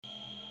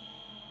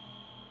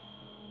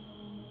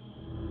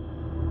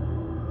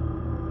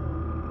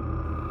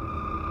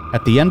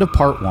At the end of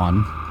part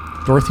 1,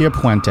 Dorothea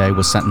Puente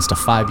was sentenced to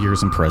 5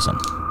 years in prison.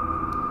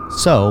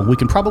 So we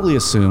can probably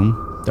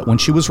assume that when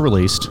she was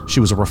released, she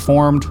was a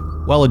reformed,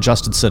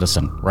 well-adjusted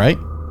citizen, right?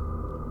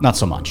 Not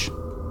so much.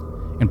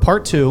 In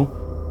part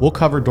 2, we'll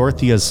cover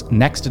Dorothea's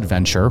next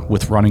adventure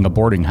with running a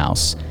boarding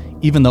house,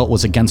 even though it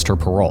was against her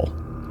parole.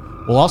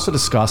 We'll also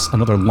discuss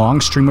another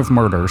long stream of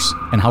murders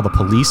and how the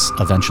police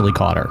eventually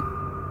caught her.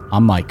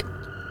 I'm Mike.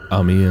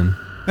 I'm Ian.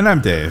 And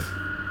I'm Dave.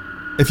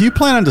 If you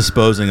plan on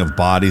disposing of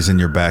bodies in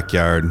your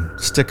backyard,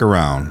 stick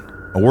around.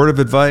 A word of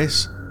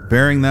advice,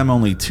 burying them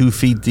only 2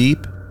 feet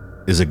deep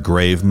is a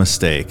grave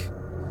mistake.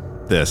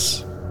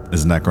 This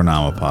is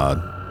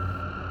Necronomipod.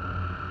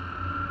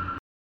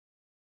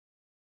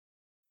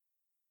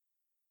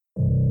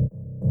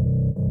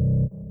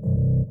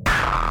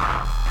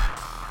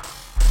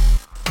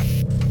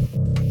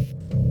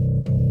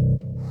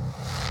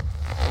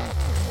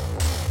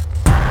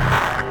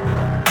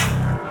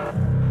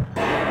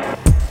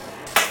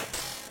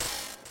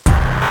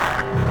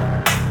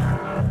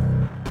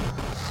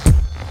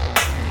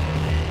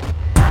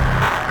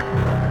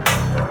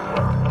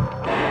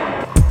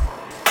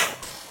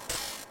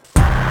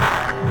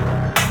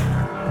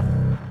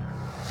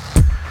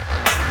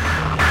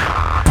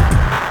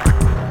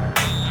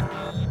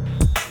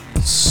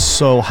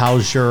 So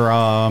how's your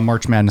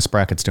March Madness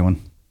brackets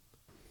doing?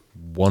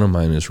 One of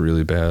mine is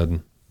really bad.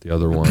 The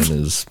other one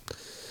is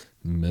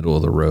middle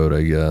of the road,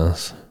 I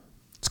guess.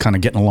 It's kind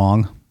of getting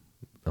along.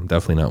 I'm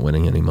definitely not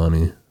winning any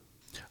money.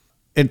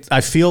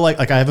 I feel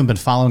like I haven't been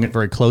following it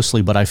very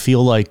closely, but I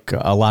feel like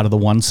a lot of the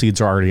 1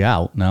 seeds are already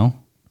out, no?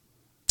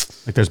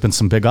 Like there's been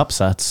some big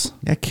upsets.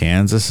 Yeah,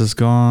 Kansas is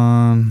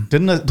gone.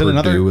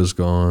 Purdue is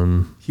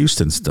gone.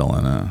 Houston's still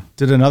in it.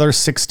 Did another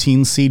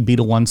 16 seed beat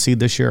a 1 seed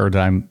this year, or did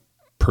I...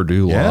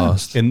 Purdue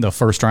lost in the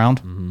first round?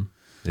 Mm-hmm.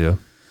 Yeah.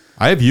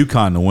 I have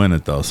UConn to win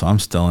it, though, so I'm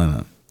still in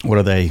it. What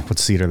are they? What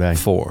seed are they?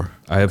 4.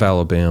 I have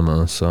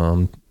Alabama,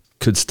 so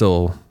could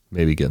still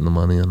maybe get in the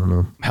money. I don't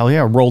know. Hell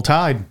yeah, roll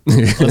tide.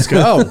 Let's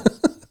go.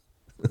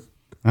 All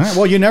right.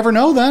 Well, you never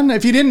know then.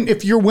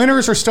 If your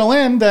winners are still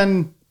in,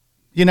 then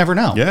you never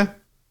know. Yeah.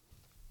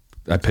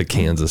 I picked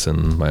Kansas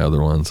in my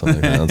other one, so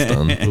that's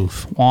done.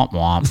 Oof. Womp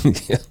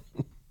womp. Yeah.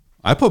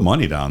 I put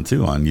money down,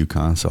 too, on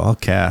UConn, so I'll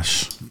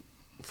cash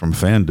from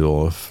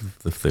FanDuel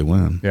if they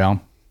win. Yeah.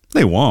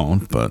 They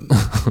won't, but...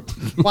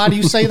 Why do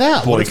you say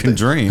that? Boy can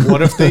dream.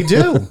 What if they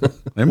do?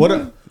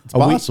 It's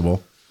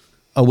possible.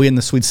 Are we in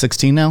the Sweet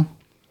 16 now?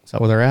 Is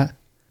that where they're at?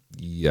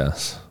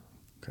 Yes.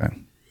 Okay.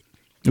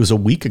 It was a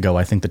week ago,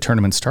 I think the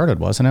tournament started,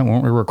 wasn't it?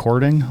 Weren't we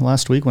recording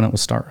last week when it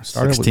was started?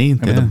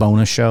 16th, Maybe the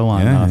bonus show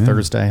on Yeah.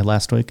 Thursday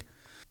last week.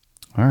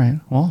 All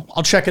right. Well,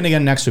 I'll check in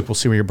again next week. We'll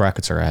see where your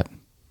brackets are at.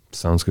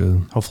 Sounds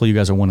good. Hopefully you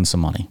guys are winning some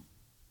money.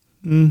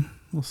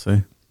 We'll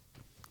see.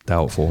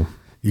 Doubtful.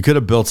 You could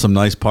have built some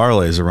nice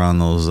parlays around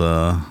those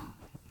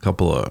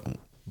couple of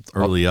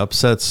early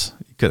upsets.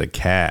 You could have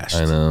cashed.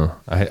 I know.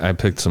 I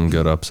picked some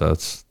good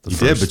upsets. You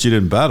did, but you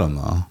didn't bet them,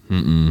 though.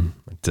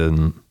 I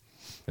didn't.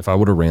 If I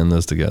would have ran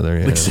those together,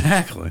 yeah.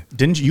 Exactly.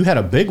 Didn't you had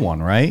a big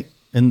one, right?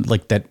 In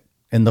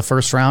the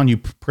first round, you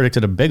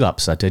predicted a big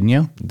upset, didn't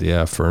you?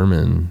 Yeah,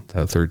 Furman,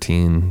 that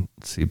 13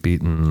 seed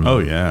beaten. Oh,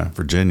 yeah.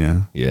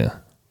 Virginia. Yeah.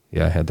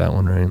 Yeah, I had that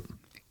one right.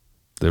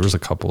 There was a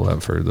couple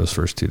that for those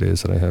first 2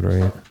 days that I had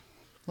right.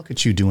 Look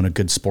at you doing a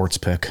good sports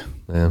pick.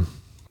 Yeah.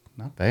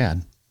 Not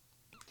bad.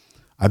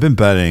 I've been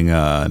betting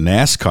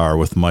NASCAR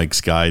with Mike's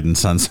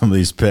guidance on some of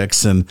these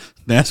picks, and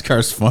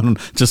NASCAR's fun,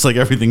 just like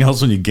everything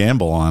else when you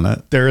gamble on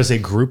it. There is a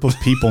group of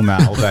people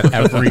now that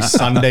every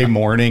Sunday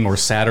morning or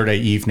Saturday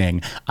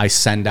evening, I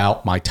send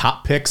out my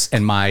top picks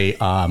and my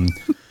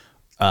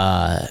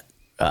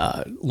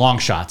long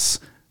shots.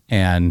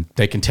 And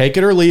they can take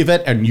it or leave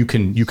it, and you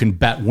can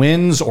bet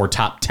wins or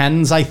top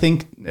 10s, I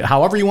think,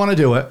 however you want to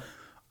do it.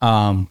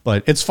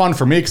 But it's fun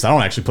for me because I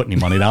don't actually put any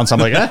money down. So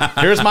I'm like,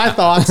 here's my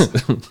thoughts.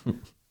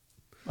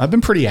 I've been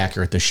pretty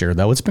accurate this year,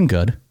 though. It's been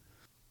good.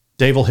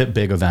 Dave will hit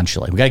big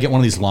eventually. We got to get one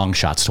of these long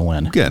shots to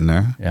win. Getting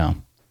there. Yeah.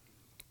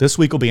 This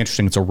week will be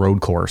interesting. It's a road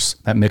course.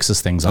 That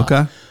mixes things up.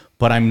 Okay.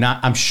 But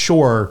I'm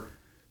sure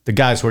the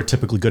guys who are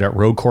typically good at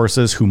road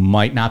courses who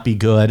might not be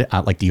good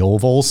at like the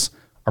ovals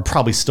are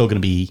probably still going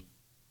to be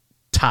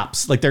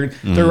tops. Like their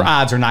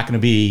odds are not going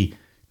to be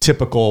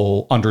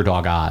typical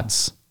underdog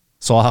odds.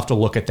 So I'll have to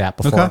look at that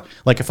before. Okay.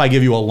 Like if I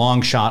give you a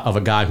long shot of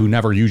a guy who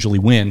never usually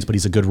wins, but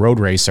he's a good road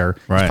racer,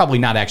 right. It's probably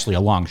not actually a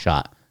long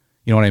shot.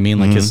 You know what I mean?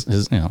 Like his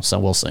so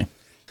we'll see.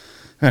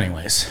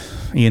 Anyways,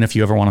 Ian, if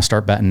you ever want to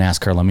start betting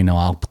NASCAR, let me know.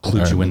 I'll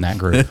include you in that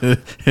group.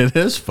 It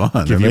is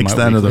fun. Give It you makes my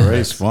the end of the weekly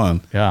race picks.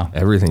 fun. Yeah.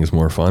 Everything's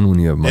more fun when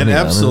you have money. It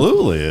on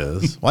absolutely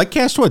is. Well, I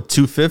cashed,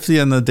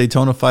 $250 on the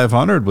Daytona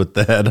 500 with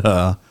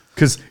that,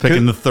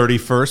 picking the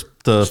 31st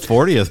to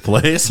 40th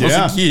place. I was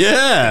like,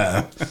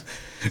 yeah.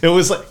 It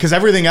was like, because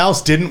everything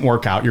else didn't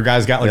work out. Your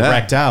guys got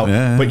wrecked out,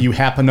 but you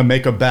happened to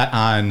make a bet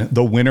on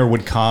the winner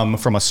would come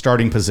from a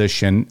starting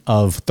position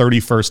of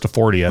 31st to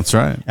 40th. That's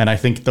right. And I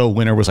think the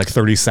winner was like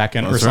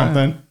 32nd or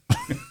something.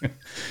 Right.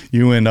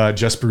 You and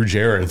Just Brew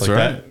Jared. That's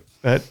right.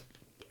 That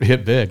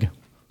hit big.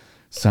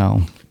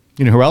 So,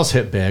 You know who else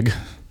hit big?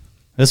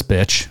 This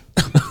bitch.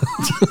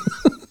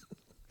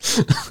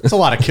 There's a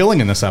lot of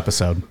killing in this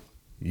episode.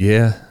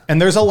 Yeah.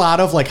 And there's a lot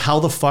of like, how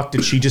the fuck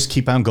did she just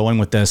keep on going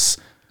with this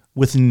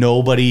with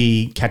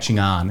nobody catching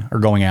on or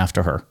going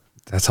after her?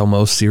 That's how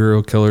most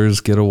serial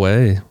killers get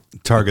away.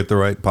 Target the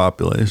right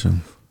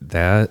population.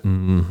 That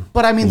and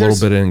But I mean, a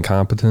little bit of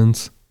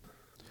incompetence.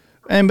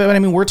 But I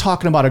mean, we're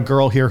talking about a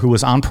girl here who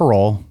was on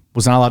parole,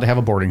 was not allowed to have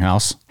a boarding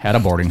house, had a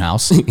boarding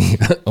house.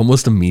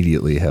 Almost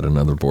immediately had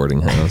another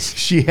boarding house.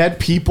 She had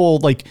people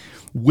like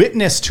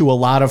witness to a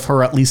lot of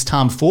her, at least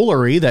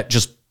tomfoolery that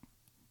just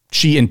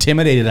she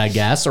intimidated, I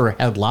guess, or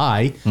had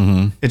lie.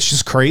 Mm-hmm. It's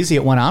just crazy.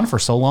 It went on for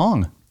so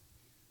long.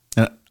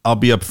 And I'll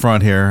be up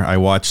front here. I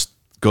watched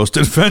Ghost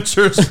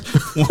Adventures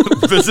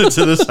visit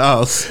to this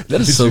house.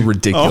 That is so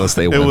ridiculous.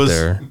 They went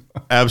there.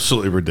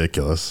 Absolutely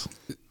ridiculous.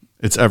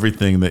 It's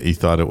everything that he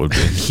thought it would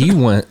be. He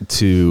went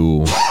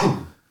to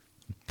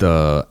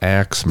the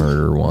axe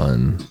murder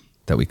one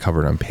that we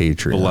covered on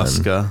Patreon.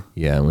 Alaska.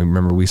 Yeah,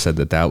 and we said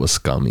that was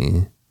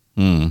scummy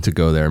to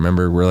go there.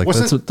 Remember, we're like,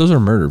 those are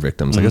murder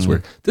victims. Like, that's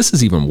weird. This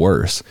is even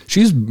worse.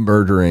 She's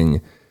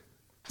murdering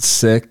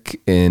sick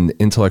and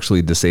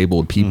intellectually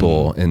disabled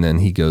people, and then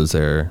he goes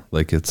there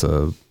like it's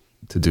to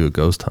do a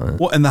ghost hunt.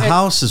 Well, and the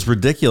house is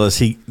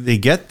ridiculous. They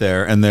get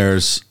there and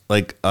there's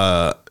like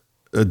a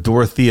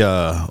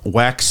Dorothea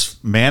wax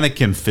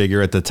mannequin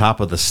figure at the top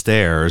of the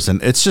stairs,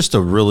 and it's just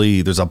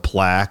there's a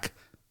plaque,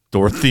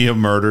 Dorothea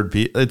murdered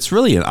people. It's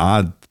really an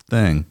odd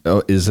thing.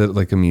 Oh, is it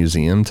like a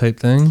museum type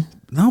thing?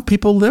 No,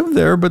 people live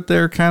there, but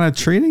they're kind of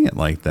treating it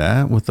like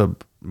that with a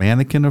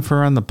mannequin of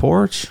her on the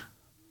porch.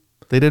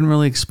 They didn't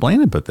really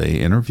explain it, but they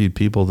interviewed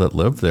people that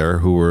lived there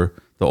who were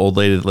the old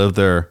lady that lived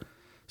there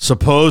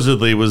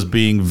supposedly was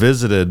being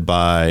visited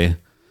by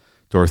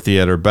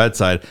Dorothea at her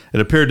bedside.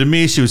 It appeared to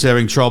me she was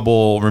having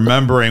trouble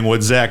remembering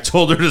what Zach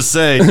told her to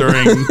say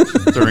during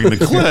the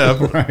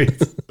clip. Right.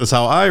 That's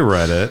how I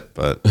read it.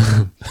 But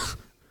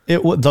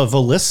The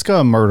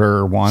Velisca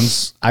murder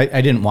ones, I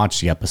didn't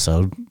watch the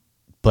episode,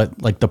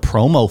 but like the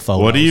promo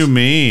photos. what do you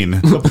mean?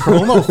 The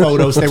promo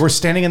photos, they were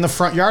standing in the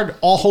front yard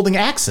all holding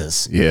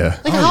axes. Yeah.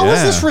 Like, how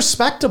is this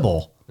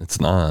respectable? It's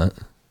not.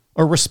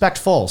 Or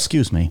respectful,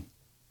 excuse me.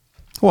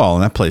 Well,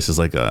 and that place is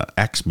like a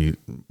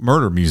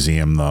murder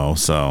museum, though.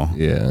 So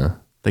Yeah.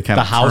 they kind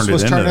The of house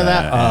was turned into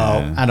that?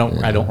 Yeah.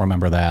 Oh, I don't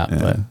remember that,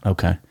 but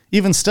okay.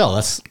 Even still,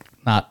 that's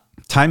not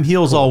Time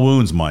heals all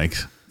wounds, Mike.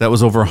 That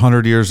was over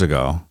 100 years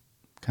ago.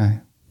 okay.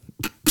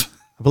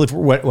 I believe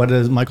what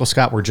is Michael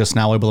Scott? We're just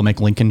now able to make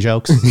Lincoln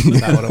jokes. Is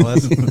that what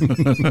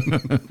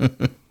it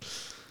was?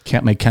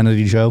 Can't make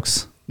Kennedy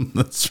jokes.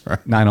 That's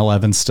right.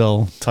 9/11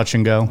 still touch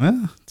and go.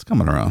 Yeah, it's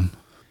coming around.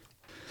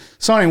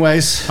 So,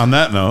 anyways, On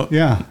that note,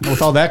 yeah,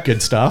 with all that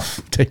good stuff,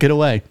 take it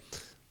away.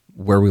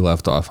 Where we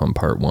left off on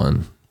part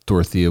 1,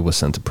 Dorothea was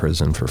sent to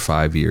prison for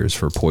 5 years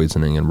for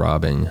poisoning and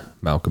robbing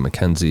Malcolm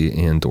McKenzie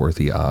and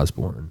Dorothy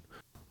Osborne.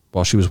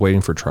 While she was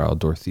waiting for trial,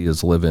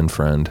 Dorothea's live-in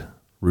friend,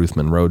 Ruth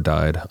Monroe,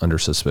 died under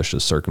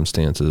suspicious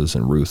circumstances,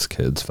 and Ruth's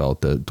kids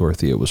felt that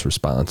Dorothea was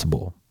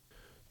responsible.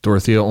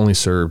 Dorothea only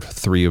served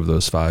 3 of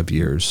those 5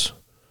 years,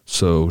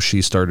 so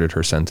she started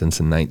her sentence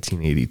in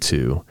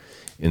 1982.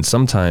 And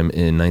sometime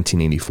in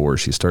 1984,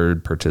 she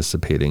started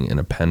participating in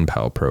a pen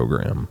pal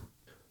program.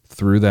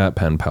 Through that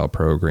pen pal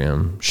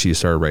program, she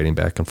started writing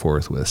back and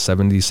forth with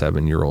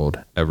 77-year-old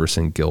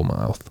Everson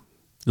Gilmouth.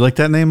 you like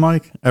that name,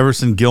 Mike?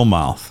 Everson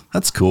Gilmouth.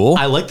 That's cool.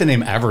 I like the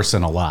name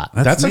Everson a lot.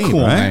 That's a neat,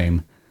 cool right?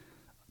 name.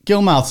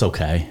 Gilmouth's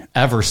okay.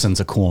 Everson's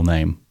a cool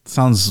name.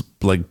 Sounds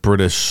like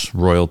British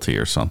royalty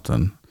or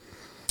something.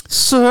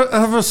 Sir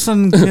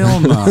Everson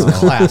Gilmouth.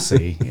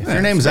 Classy. If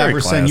your name's very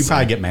Everson, you classy.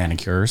 probably get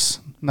manicures.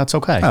 That's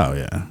okay. Oh,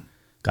 yeah.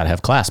 Gotta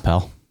have class,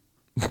 pal.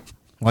 Well,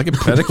 I get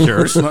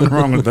pedicures. Nothing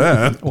wrong with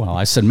that. Well,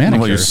 I said Well,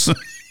 manicures.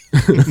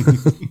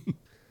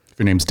 If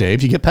your name's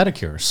Dave, you get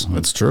pedicures.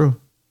 That's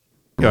true.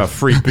 You got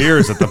free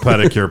beers at the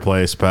pedicure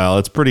place, pal.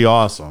 It's pretty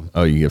awesome.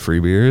 Oh, you get free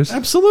beers?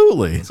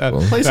 Absolutely. That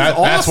place is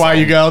awesome. That's why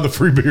you go, the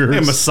free beers. They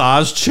have a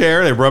massage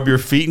chair. They rub your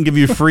feet and give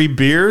you free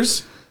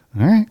beers.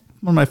 All right.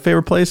 One of my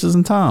favorite places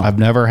in town. I've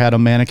never had a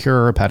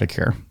manicure or a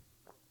pedicure.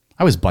 I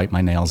always bite my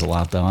nails a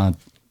lot, though.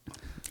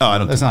 I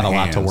don't. There's do not my a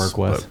lot to hands, work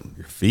with. but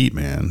your feet,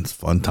 man. It's a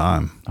fun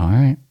time. All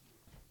right.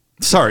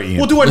 Sorry, Ian.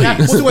 We'll do a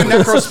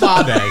necro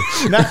spa day.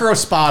 Necro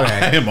spa day.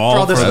 I am all for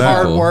all this for that.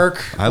 hard Cool.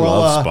 work. I we'll,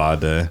 love spa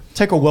day.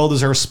 Take a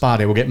well-deserved spa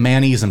day. We'll get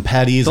manis and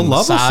pedis and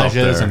love us up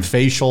massages there. and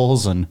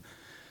facials, and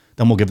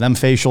then we'll give them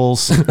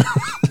facials.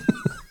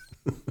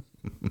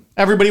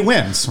 Everybody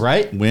wins,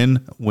 right?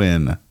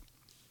 Win.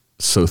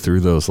 So through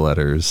those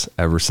letters,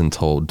 Everson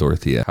told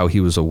Dorothea how he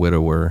was a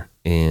widower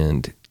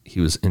and he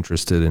was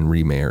interested in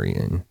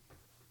remarrying.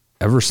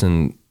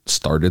 Everson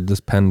started this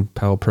pen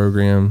pal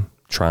program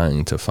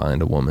trying to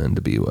find a woman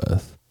to be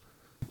with.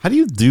 How do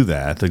you do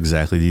that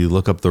exactly? Do you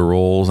look up the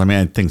roles? I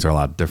mean, things are a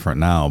lot different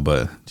now,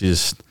 but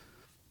just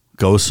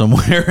go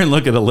somewhere and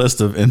look at a list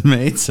of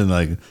inmates and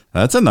like,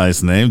 that's a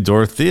nice name,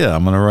 Dorothea.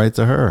 I'm going to write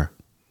to her.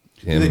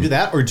 Do they do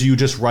that, or do you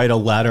just write a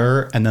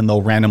letter and then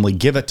they'll randomly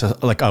give it to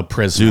like a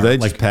prisoner? Do they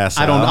like just pass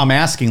it I don't. out? I'm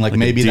asking like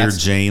maybe a Dear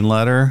that's Jane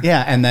letter.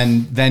 yeah, and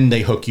then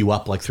they hook you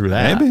up like through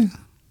that. Maybe.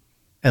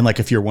 And like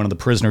if you're one of the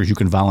prisoners, you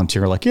can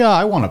volunteer. Like, yeah,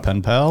 I want a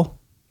pen pal.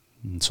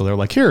 And so they're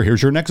like,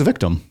 here's your next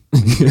victim.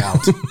 Get out.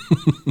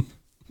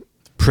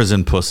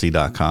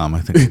 Prisonpussy.com, I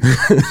think.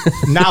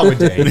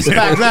 Nowadays,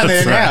 back then they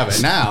didn't have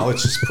it. Now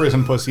it's just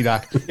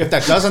prisonpussy.com. If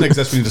that doesn't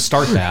exist, we need to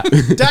start that.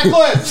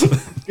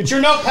 Declan, get your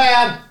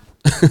notepad.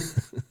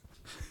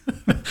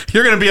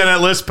 You're going to be on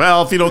that list,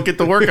 pal, if you don't get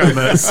to work on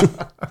this.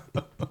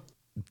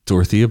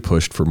 Dorothea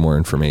pushed for more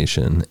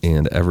information,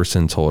 and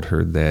Everson told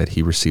her that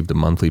he received a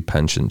monthly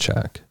pension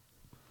check.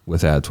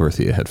 With that,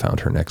 Dorothea had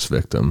found her next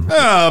victim.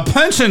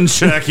 Pension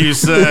check, you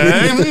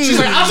say? She's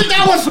like, I'll take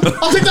that one.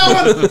 I'll take that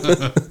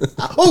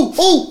one.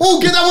 Oh,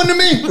 get that one to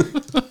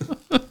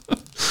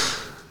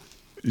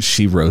me.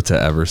 She wrote to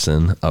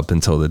Everson up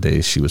until the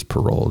day she was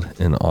paroled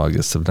in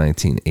August of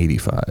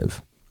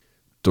 1985.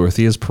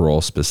 Dorothea's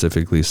parole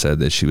specifically said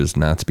that she was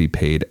not to be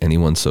paid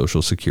anyone's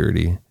Social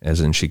Security,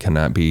 as in she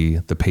cannot be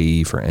the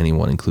payee for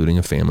anyone, including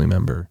a family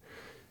member.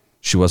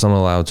 She wasn't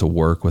allowed to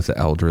work with the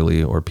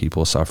elderly or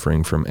people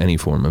suffering from any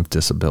form of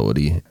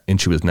disability, and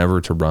she was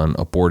never to run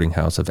a boarding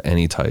house of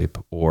any type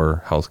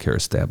or healthcare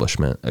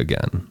establishment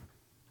again.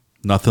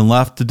 Nothing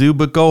left to do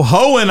but go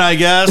hoeing, I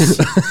guess.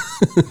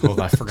 Oh,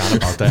 I forgot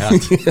about that.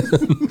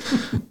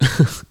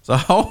 So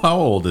how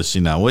old is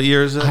she now? What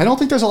year is it? I don't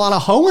think there's a lot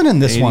of hoeing in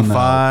this one, though.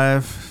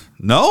 85.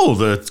 No,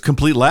 the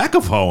complete lack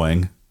of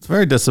hoeing. It's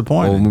very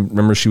disappointing. Well,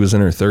 remember, she was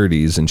in her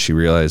 30s and she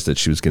realized that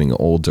she was getting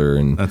older,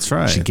 and that's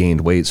right. She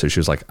gained weight, so she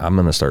was like, I'm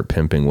going to start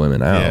pimping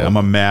women out. Yeah, I'm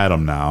a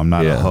madam now. I'm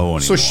not a hoe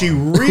anymore. So she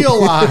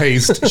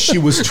realized she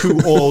was too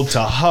old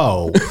to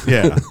hoe.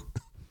 Yeah.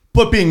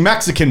 But being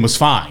Mexican was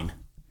fine.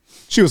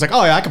 She was like,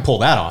 oh, yeah, I can pull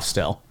that off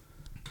still.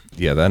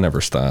 Yeah, that never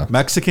stopped.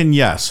 Mexican,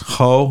 yes.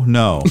 Hoe,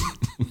 no.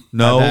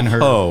 No, And then her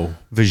hoe.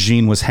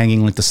 vagine was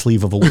hanging like the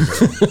sleeve of a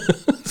window.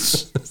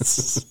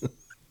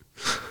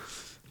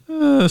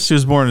 She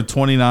was born in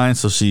 29,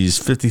 so she's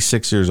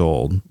 56 years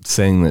old.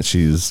 Saying that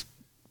she's,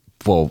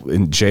 well,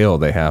 in jail,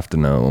 they have to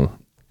know,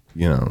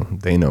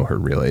 they know her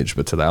real age,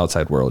 but to the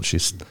outside world,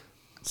 she's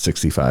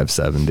 65,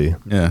 70.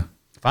 Yeah.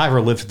 If I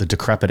ever lived to the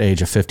decrepit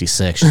age of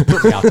 56, just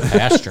put me out to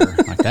pasture.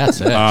 Like, that's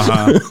it.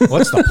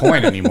 What's the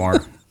point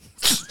anymore?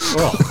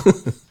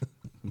 Ugh.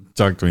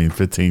 Talk to me in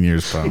 15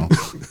 years, pal.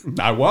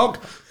 I won't.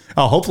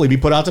 I'll hopefully be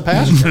put out to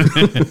pasture.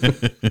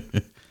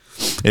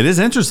 It is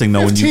interesting,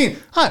 though. 15.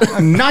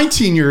 I'm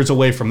 19 years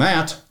away from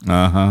that.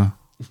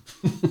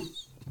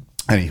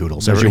 Any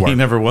hoodles. He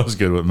never was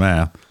good with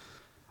math.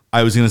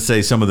 I was going to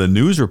say some of the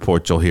news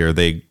reports you'll hear,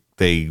 they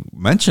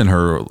mention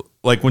her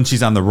like when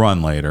she's on the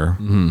run later.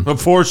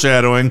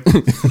 Foreshadowing.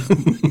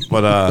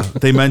 But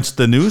they mentioned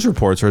the news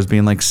reports her as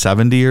being like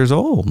 70 years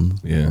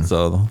old. Yeah.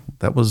 So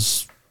that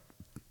was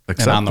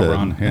accepted. And on the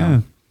run,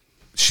 yeah.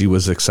 She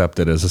was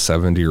accepted as a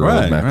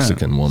 70-year-old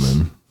Mexican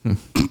woman.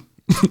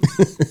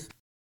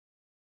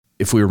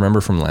 If we remember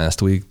from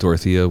last week,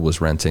 Dorothea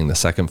was renting the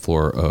second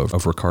floor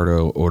of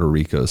Ricardo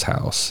Odorico's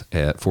house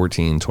at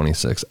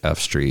 1426 F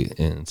Street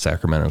in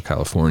Sacramento,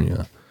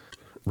 California.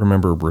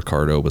 Remember,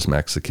 Ricardo was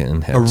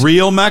Mexican. A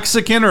real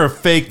Mexican or a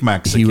fake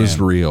Mexican? He was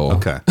real.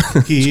 Okay.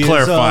 He is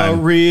a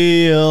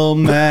real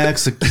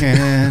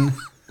Mexican.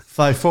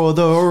 Fight for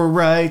the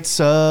rights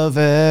of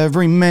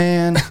every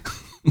man.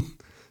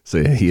 So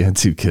yeah, he had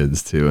two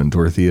kids too, and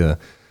Dorothea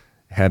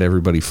had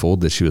everybody fooled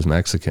that she was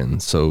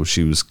Mexican. So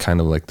she was kind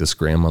of like this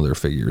grandmother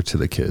figure to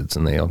the kids,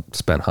 and they all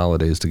spent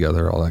holidays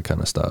together, all that kind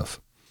of stuff.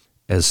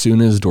 As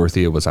soon as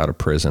Dorothea was out of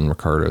prison,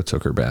 Ricardo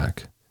took her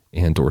back,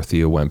 and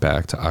Dorothea went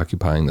back to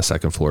occupying the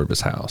second floor of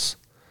his house.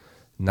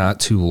 Not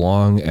too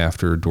long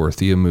after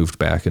Dorothea moved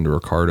back into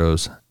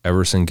Ricardo's,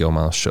 Everson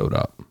Gilmouse showed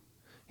up.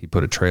 He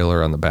put a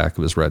trailer on the back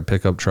of his red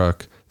pickup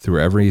truck, threw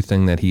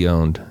everything that he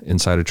owned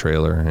inside a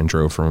trailer, and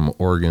drove from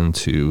Oregon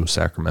to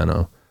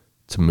Sacramento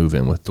to move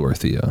in with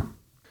Dorothea.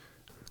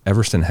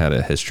 Everson had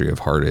a history of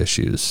heart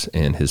issues,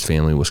 and his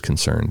family was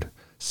concerned,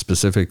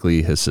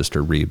 specifically his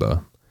sister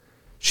Reba.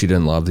 She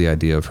didn't love the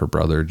idea of her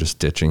brother just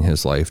ditching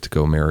his life to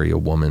go marry a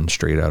woman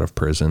straight out of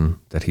prison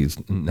that he's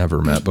never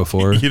met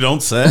before. You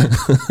don't say.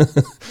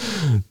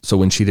 So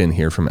when she didn't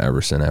hear from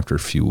Everson after a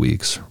few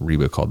weeks,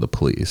 Reba called the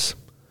police.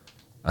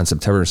 On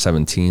September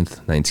 17th,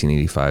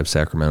 1985,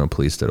 Sacramento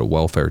police did a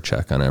welfare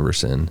check on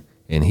Everson,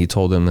 and he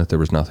told them that there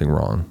was nothing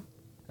wrong.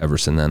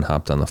 Everson then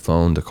hopped on the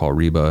phone to call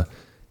Reba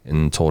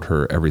and told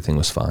her everything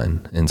was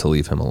fine and to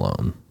leave him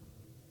alone.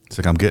 It's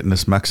like, I'm getting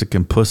this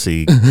Mexican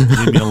pussy.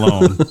 Leave me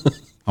alone.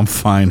 I'm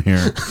fine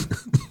here.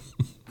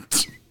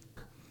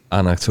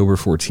 On October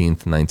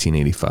 14th,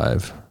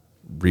 1985,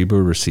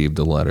 Reba received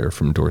a letter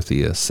from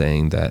Dorothea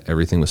saying that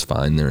everything was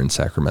fine there in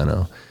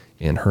Sacramento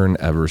and her and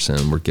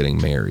Everson were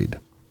getting married.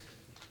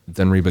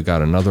 Then Reba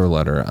got another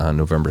letter on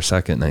November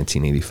 2nd,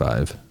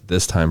 1985,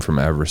 this time from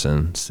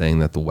Everson, saying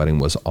that the wedding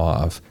was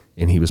off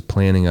and he was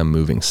planning on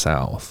moving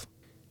south.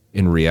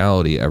 In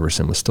reality,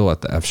 Everson was still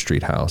at the F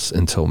Street house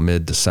until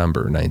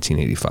mid-December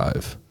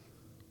 1985.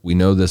 We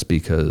know this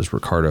because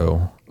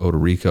Ricardo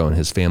Odorico and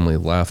his family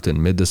left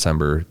in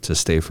mid-December to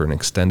stay for an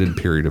extended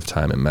period of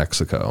time in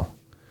Mexico.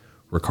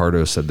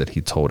 Ricardo said that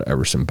he told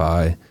Everson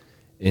bye,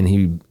 and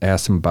he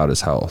asked him about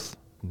his health.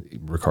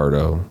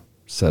 Ricardo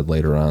said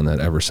later on that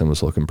Everson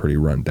was looking pretty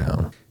run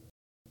down.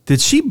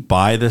 Did she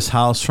buy this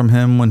house from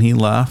him when he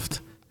left?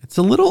 It's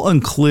a little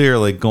unclear,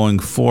 like, going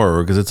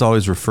forward, because it's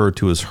always referred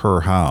to as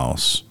her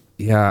house.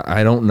 Yeah,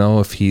 I don't know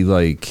if he,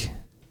 like,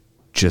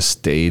 just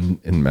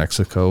stayed in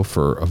Mexico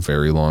for a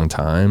very long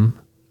time.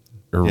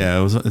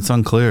 Yeah, it's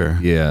unclear.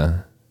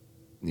 Yeah,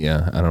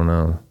 I don't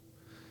know.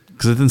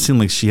 Because it didn't seem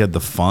like she had the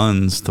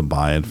funds to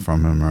buy it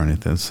from him or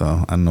anything,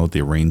 so I don't know what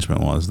the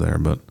arrangement was there,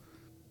 but,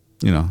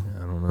 you know. I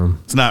don't know.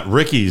 It's not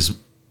Ricky's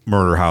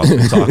murder house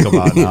we talk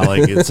about now.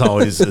 Like,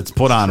 it's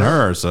put on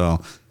her,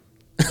 so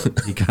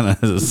he kind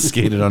of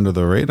skated under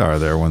the radar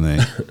there when they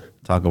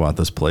talk about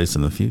this place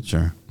in the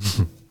future.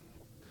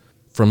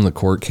 From the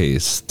court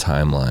case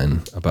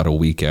timeline, about a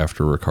week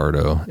after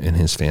Ricardo and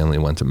his family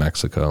went to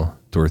Mexico,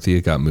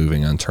 Dorothea got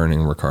moving on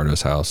turning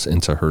Ricardo's house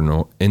into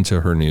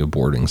her new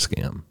boarding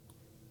scam.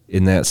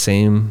 In that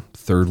same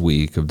third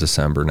week of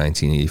December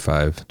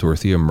 1985,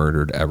 Dorothea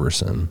murdered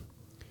Everson.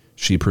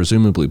 She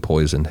presumably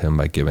poisoned him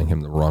by giving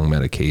him the wrong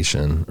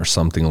medication or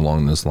something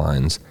along those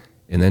lines,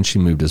 and then she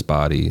moved his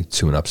body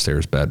to an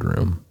upstairs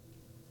bedroom.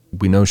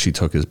 We know she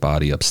took his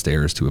body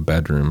upstairs to a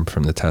bedroom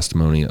from the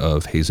testimony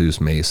of Jesus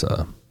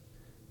Mesa.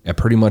 At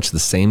pretty much the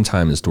same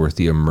time as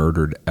Dorothea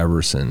murdered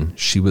Everson,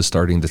 she was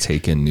starting to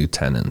take in new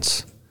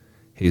tenants.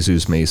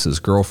 Jesus Mesa's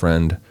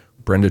girlfriend,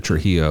 Brenda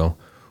Trujillo,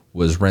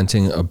 was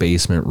renting a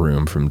basement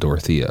room from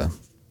Dorothea,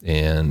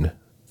 and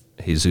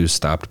Jesus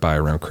stopped by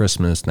around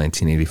Christmas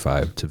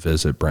 1985 to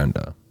visit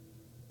Brenda.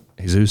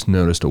 Jesus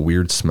noticed a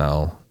weird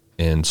smell,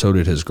 and so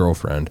did his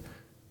girlfriend.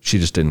 She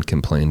just didn't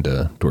complain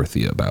to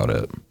Dorothea about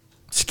it.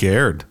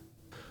 Scared.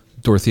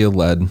 Dorothea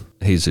led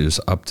Jesus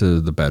up to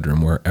the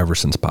bedroom where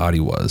Everson's body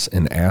was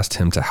and asked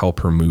him to help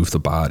her move the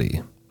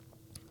body.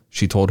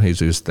 She told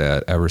Jesus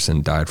that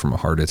Everson died from a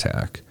heart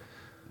attack,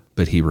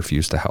 but he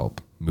refused to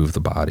help move the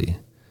body.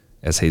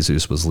 As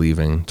Jesus was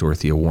leaving,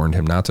 Dorothea warned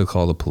him not to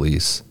call the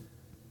police,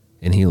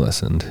 and he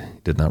listened. He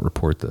did not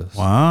report this.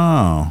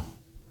 Wow.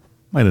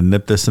 Might have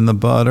nipped this in the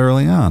bud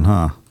early on,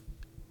 huh?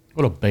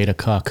 What a beta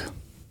cuck.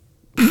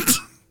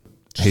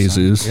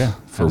 Jesus? Yeah.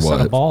 For Set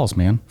what? of balls,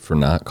 man. For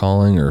not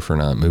calling or for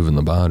not moving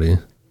the body?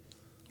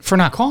 For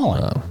not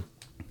calling. Oh.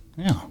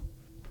 Yeah.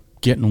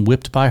 Getting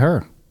whipped by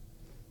her.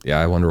 Yeah,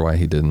 I wonder why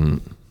he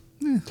didn't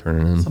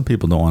turn it in. Some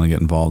people don't want to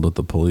get involved with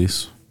the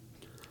police,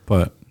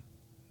 but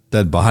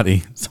dead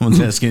body, someone's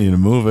asking you to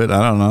move it.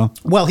 I don't know.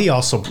 Well, he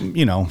also,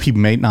 he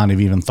may not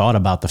have even thought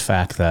about the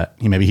fact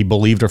that maybe he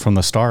believed her from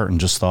the start and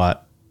just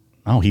thought,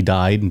 oh, he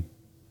died, and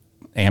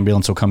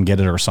ambulance will come get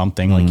it or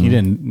something. Like, he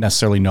didn't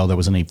necessarily know there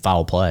was any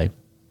foul play.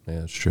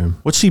 Yeah, it's true.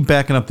 What's she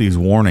backing up these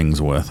warnings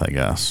with, I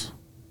guess?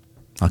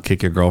 I'll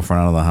kick your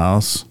girlfriend out of the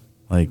house.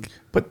 Like,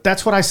 but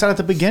that's what I said at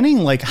the beginning.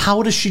 Like,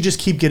 how does she just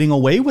keep getting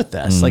away with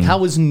this? Like, how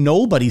does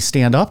nobody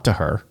stand up to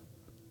her?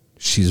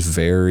 She's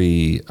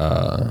very,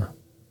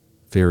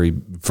 very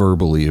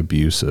verbally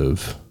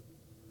abusive.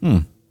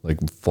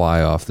 Like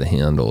fly off the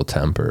handle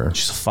temper.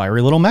 She's a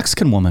fiery little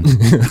Mexican woman.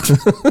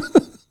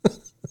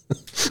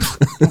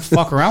 Don't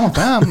fuck around with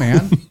them,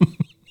 man.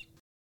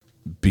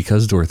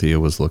 Because Dorothea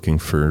was looking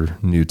for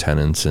new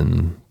tenants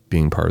and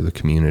being part of the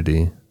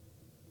community,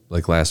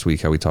 like last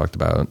week how we talked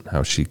about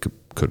how she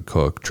could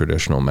cook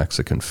traditional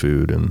Mexican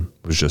food and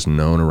was just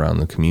known around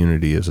the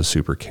community as a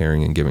super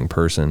caring and giving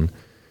person,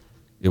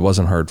 it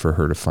wasn't hard for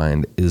her to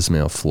find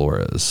Ismael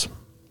Flores.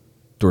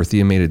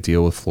 Dorothea made a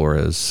deal with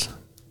Flores.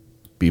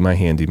 Be my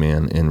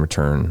handyman. In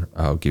return,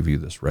 I'll give you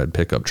this red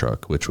pickup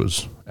truck, which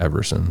was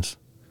Everson's.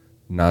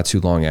 Not too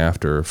long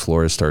after,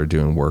 Flores started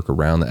doing work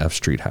around the F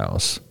Street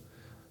house.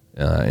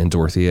 And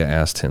Dorothea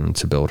asked him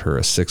to build her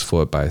a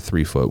 6-foot by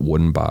 3-foot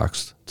wooden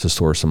box to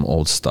store some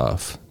old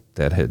stuff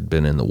that had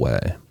been in the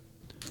way.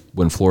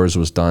 When Flores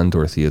was done,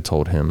 Dorothea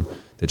told him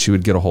that she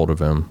would get a hold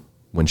of him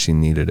when she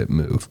needed it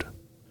moved.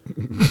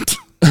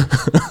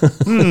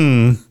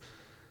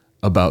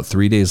 About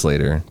 3 days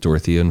later,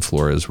 Dorothea and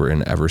Flores were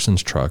in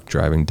Everson's truck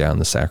driving down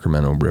the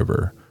Sacramento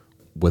River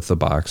with the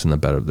box in the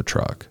bed of the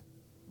truck,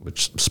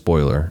 which,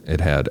 spoiler,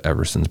 it had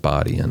Everson's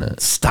body in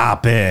it.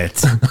 stop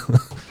it.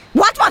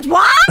 What?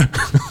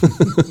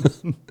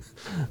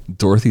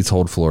 Dorothy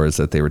told Flores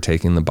that they were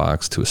taking the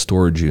box to a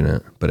storage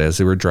unit, but as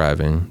they were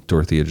driving,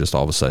 Dorothea just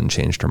all of a sudden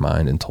changed her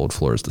mind and told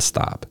Flores to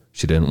stop.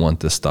 She didn't want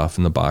this stuff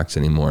in the box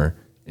anymore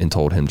and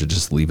told him to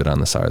just leave it on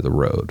the side of the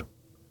road.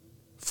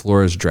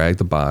 Flores dragged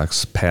the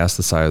box past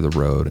the side of the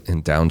road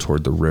and down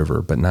toward the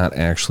river, but not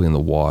actually in the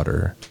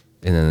water,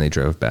 and then they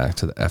drove back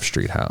to the F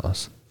Street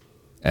house.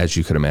 As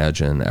you could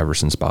imagine,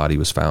 Everson's body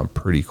was found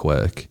pretty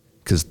quick,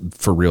 because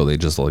for real, they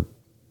just like,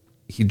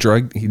 he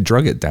drug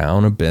it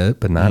down a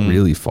bit, but not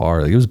really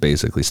far. Like, it was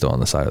basically still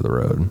on the side of the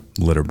road.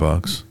 Litter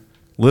bugs.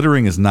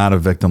 Littering is not a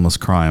victimless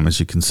crime, as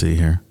you can see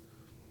here.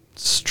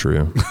 It's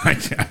true.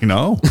 I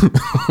know.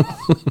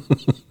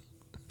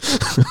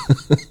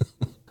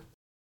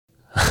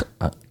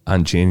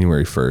 On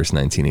January 1st,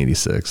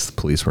 1986, the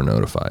police were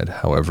notified.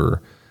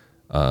 However,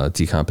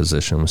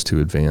 decomposition was too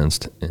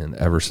advanced, and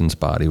Everson's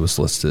body was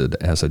listed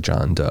as a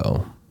John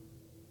Doe.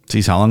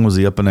 Geez, how long was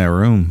he up in that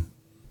room?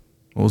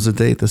 What was the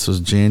date? This was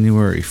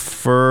January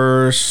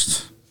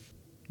 1st,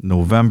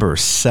 November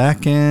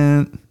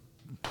 2nd,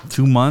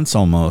 2 months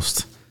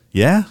almost.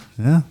 Yeah,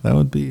 that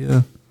would be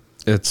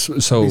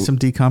some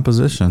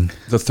decomposition.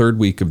 The third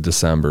week of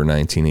December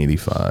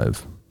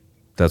 1985,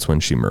 that's when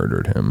she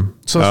murdered him.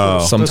 So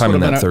sometime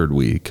in that third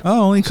week.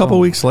 Oh, only a couple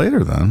weeks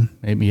later then.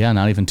 Maybe, yeah,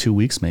 not even 2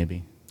 weeks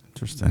maybe.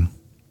 Interesting.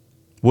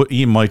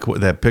 Mike,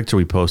 that picture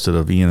we posted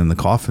of Ian in the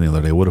coffin the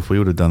other day, what if we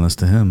would have done this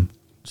to him?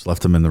 Just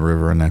left him in the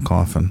river in that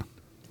coffin.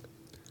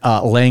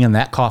 Laying in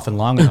that coffin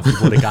long enough, he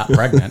would have got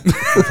pregnant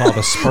with all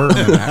the sperm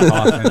in that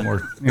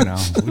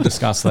coffin. We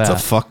discussed that. It's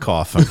a fuck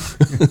coffin.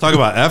 Talk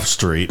about F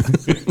Street.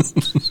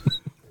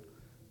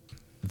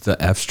 The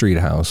F Street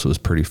house was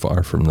pretty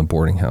far from the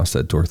boarding house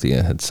that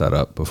Dorothea had set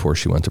up before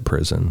she went to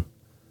prison.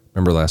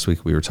 Remember last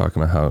week we were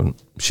talking about how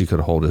she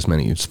could hold as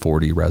many as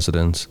 40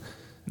 residents?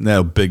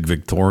 No, big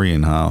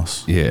Victorian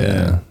house.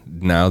 Yeah.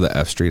 Now the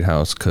F Street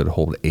house could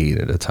hold 8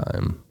 at a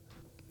time.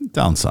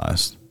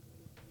 Downsized.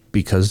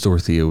 Because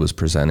Dorothea was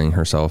presenting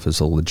herself as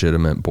a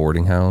legitimate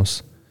boarding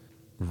house,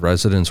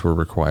 residents were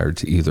required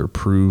to either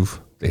prove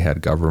they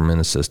had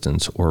government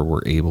assistance or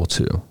were able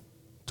to.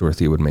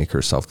 Dorothea would make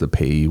herself the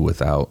payee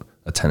without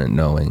a tenant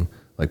knowing,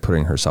 like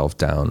putting herself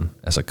down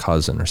as a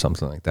cousin or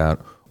something like that.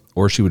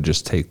 Or she would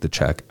just take the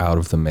check out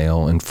of the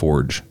mail and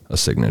forge a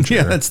signature.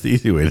 Yeah, that's the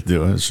easy way to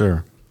do it,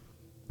 sure.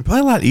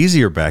 Probably a lot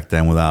easier back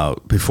then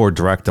before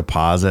direct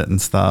deposit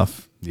and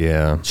stuff.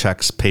 Yeah.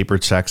 Paper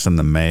checks in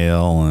the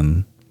mail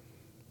and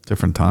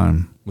different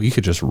time. Well, you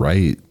could just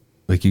write,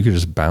 you could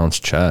just bounce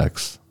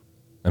checks.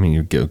 I mean,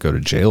 you'd go to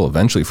jail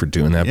eventually for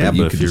doing that, but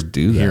you could just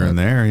do that. Here and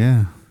there,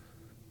 yeah.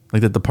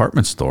 Like the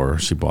department store,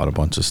 she bought a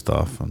bunch of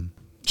stuff. And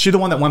she the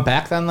one that went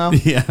back then, though?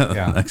 Yeah,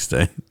 the next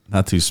day.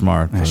 Not too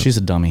smart. Yeah, she's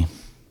a dummy.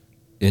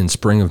 In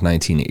spring of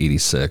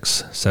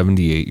 1986,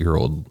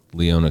 78-year-old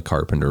Leona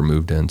Carpenter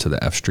moved into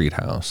the F Street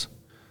house.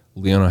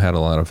 Leona had a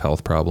lot of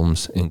health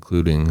problems,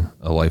 including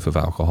a life of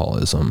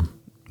alcoholism.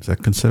 Is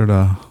that considered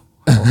a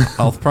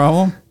health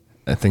problem?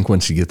 I think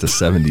once you get to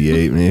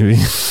 78, maybe.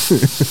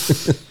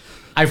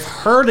 I've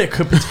heard it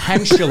could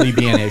potentially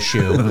be an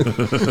issue,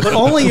 but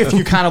only if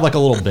you're kind of like a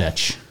little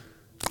bitch.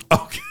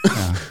 Okay.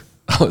 Yeah.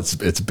 Oh,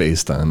 it's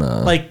based on...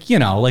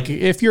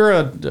 if you're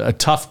a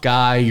tough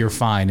guy, you're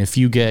fine. If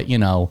you get,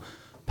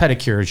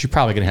 pedicures, you're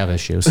probably going to have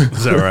issues.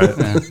 Is that right?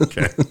 Yeah.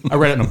 Okay. I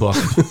read it in a book.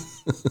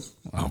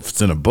 Well, if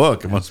it's in a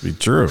book, it must be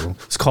true.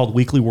 It's called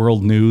Weekly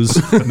World News,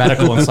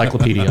 Medical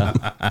Encyclopedia.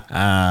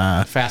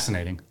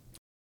 Fascinating.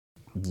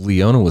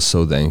 Leona was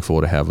so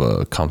thankful to have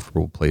a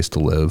comfortable place to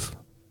live.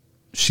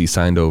 She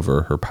signed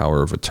over her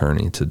power of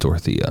attorney to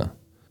Dorothea.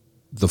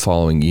 The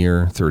following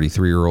year,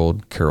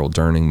 33-year-old Carol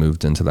Durning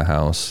moved into the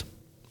house.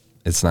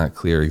 It's not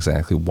clear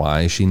exactly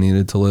why she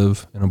needed to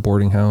live in a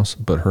boarding house,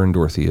 but her and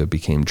Dorothea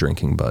became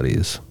drinking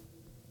buddies.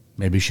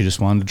 Maybe she just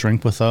wanted to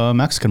drink with a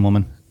Mexican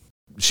woman.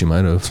 She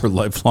might have. It's her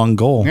lifelong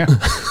goal. Yeah.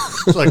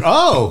 It's like,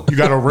 oh, you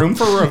got a room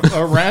for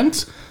a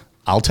rent?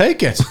 I'll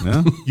take it.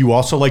 Yeah. You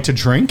also like to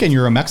drink and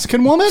you're a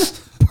Mexican woman?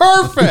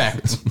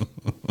 Perfect.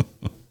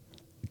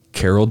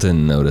 Carol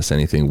didn't notice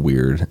anything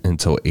weird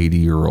until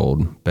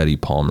 80-year-old Betty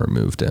Palmer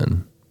moved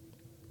in.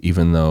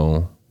 Even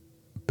though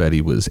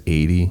Betty was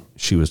 80,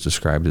 she was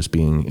described as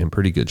being in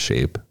pretty good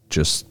shape,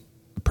 just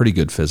pretty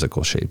good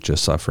physical shape,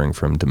 just suffering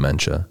from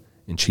dementia,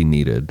 and she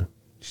needed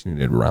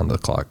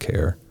round-the-clock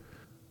care.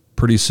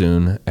 Pretty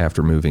soon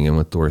after moving in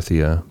with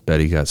Dorothea,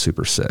 Betty got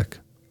super sick.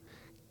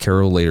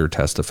 Carol later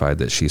testified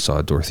that she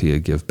saw Dorothea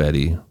give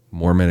Betty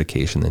more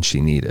medication than she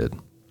needed,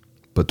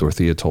 but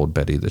Dorothea told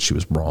Betty that she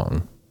was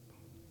wrong.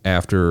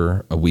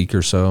 After a week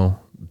or so,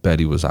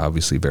 Betty was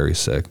obviously very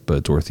sick,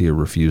 but Dorothea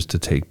refused to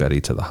take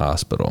Betty to the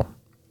hospital.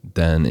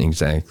 Then,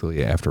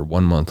 exactly after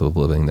 1 month of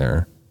living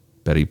there,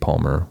 Betty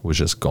Palmer was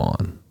just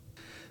gone.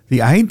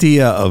 The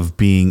idea of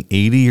being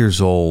 80 years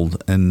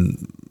old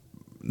and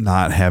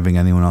not having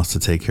anyone else to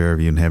take care of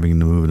you and having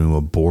to move into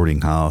a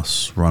boarding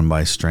house run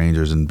by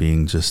strangers and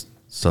being just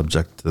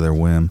subject to their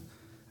whim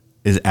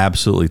is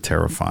absolutely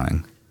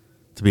terrifying.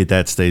 To be at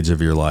that stage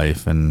of your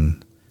life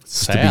and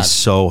to be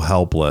so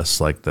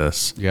helpless like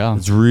this. Yeah.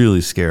 It's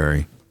really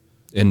scary.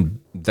 And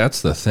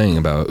that's the thing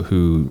about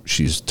who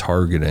she's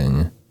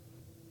targeting.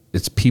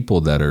 It's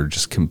people that are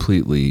just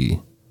completely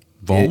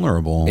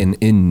vulnerable and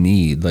in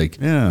need. Like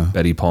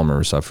Betty Palmer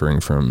was suffering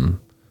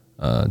from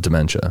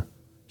dementia.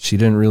 She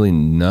didn't really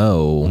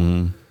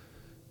know,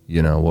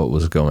 what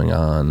was going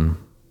on.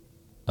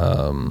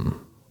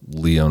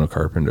 Leona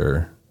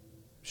Carpenter,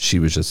 she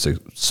was just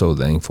so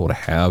thankful to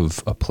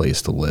have a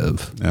place to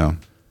live. Yeah.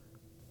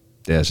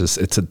 Yeah,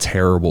 it's a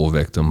terrible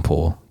victim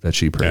pool that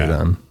she preyed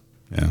on.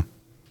 Yeah.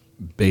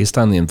 Based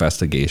on the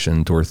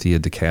investigation, Dorothea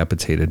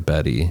decapitated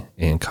Betty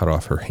and cut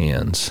off her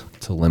hands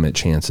to limit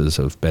chances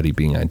of Betty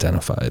being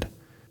identified.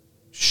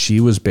 She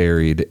was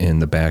buried in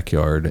the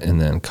backyard and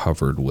then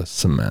covered with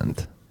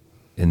cement.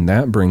 And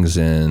that brings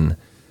in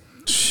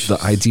the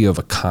idea of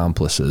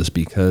accomplices,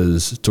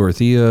 because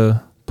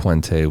Dorothea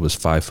Puente was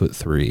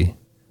 5'3".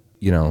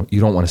 You know, you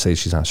don't want to say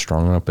she's not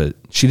strong enough, but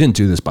she didn't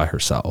do this by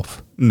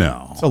herself.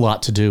 No. It's a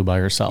lot to do by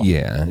herself.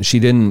 Yeah. She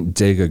didn't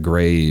dig a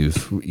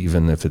grave,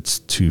 even if it's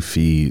 2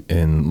 feet,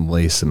 and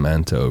lay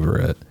cement over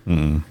it.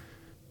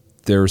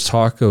 There's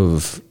talk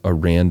of a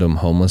random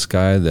homeless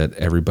guy that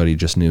everybody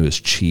just knew as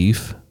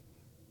Chief.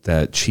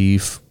 That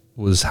Chief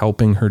was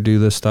helping her do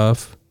this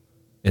stuff.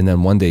 And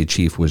then one day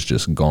Chief was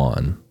just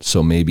gone.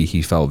 So maybe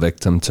he fell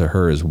victim to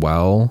her as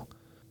well.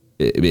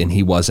 And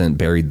he wasn't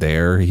buried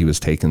there. He was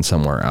taken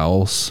somewhere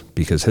else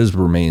because his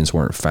remains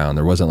weren't found.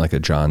 There wasn't like a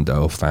John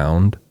Doe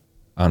found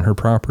on her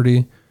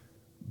property,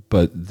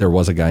 but there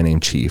was a guy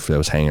named Chief that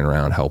was hanging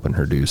around helping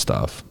her do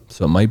stuff.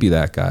 So it might be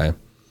that guy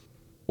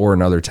or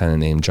another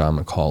tenant named John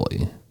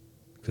McCauley,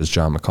 because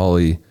John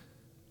McCauley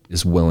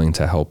is willing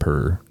to help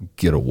her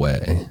get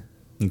away.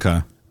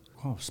 Okay.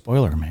 Oh,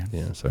 spoiler, man.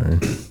 Yeah, sorry.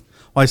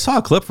 Well, I saw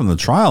a clip from the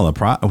trial.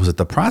 Was it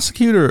the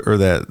prosecutor or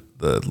that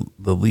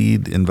the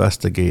lead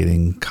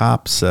investigating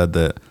cop said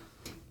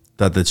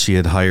that she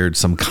had hired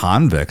some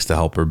convicts to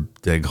help her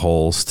dig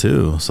holes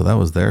too. So that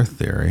was their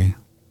theory.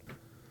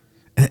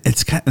 And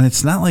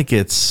it's not like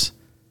it's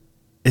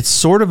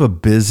sort of a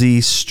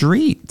busy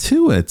street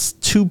too. It's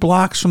 2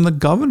 blocks from the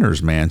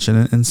governor's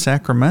mansion in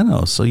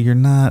Sacramento. So you're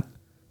not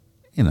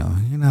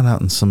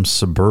out in some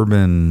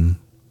suburban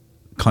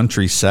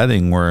country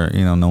setting where,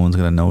 no one's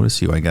going to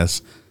notice you, I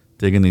guess,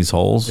 digging these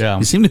holes. Yeah.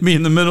 You seem to be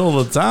in the middle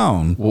of the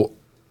town. Well,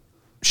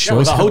 There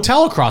was a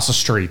hotel across the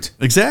street.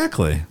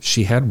 Exactly.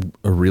 she had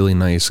a really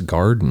nice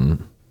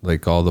garden.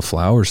 Like all the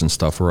flowers and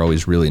stuff were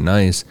always really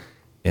nice.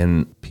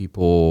 And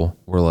people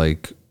were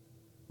like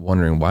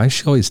wondering, why does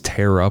she always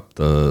tear up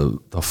the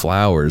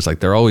flowers? Like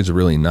they're always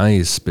really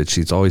nice, but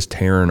she's always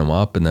tearing them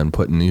up and then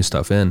putting new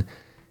stuff in.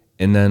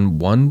 And then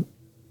one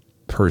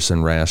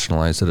person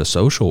rationalized it, a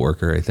social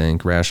worker, I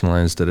think,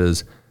 rationalized it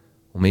as,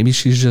 well, maybe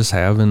she's just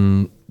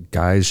having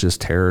guys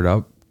just tear it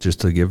up just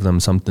to give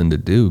them something to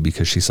do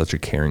because she's such a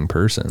caring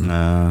person.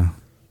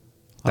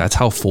 That's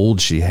how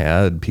fooled she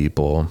had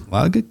people. A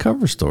lot of good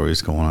cover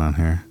stories going on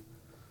here.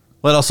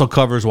 Well, it also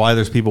covers why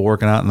there's people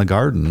working out in the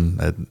garden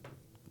at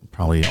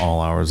probably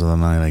all hours of the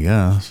night, I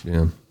guess.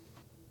 Yeah.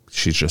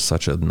 She's just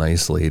such a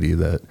nice lady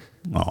that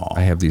Aw.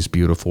 I have these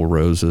beautiful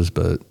roses,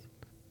 but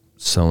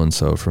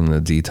so-and-so from the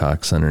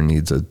detox center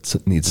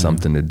needs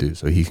something to do.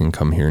 So he can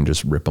come here and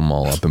just rip them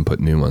all up and put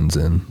new ones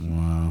in.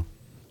 Wow.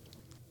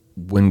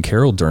 When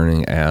Carol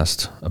Durning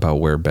asked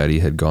about where Betty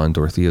had gone,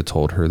 Dorothea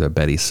told her that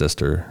Betty's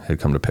sister had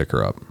come to pick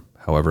her up.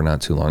 However,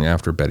 not too long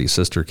after, Betty's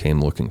sister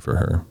came looking for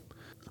her.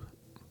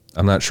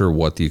 I'm not sure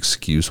what the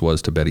excuse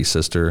was to Betty's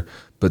sister,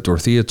 but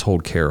Dorothea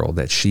told Carol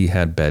that she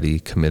had Betty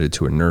committed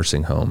to a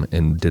nursing home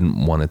and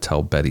didn't want to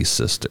tell Betty's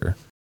sister.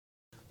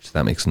 So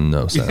that makes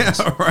no sense.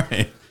 Yeah,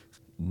 right.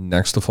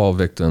 Next to fall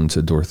victim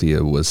to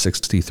Dorothea was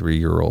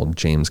 63-year-old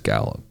James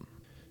Gallup.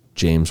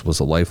 James was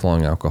a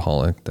lifelong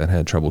alcoholic that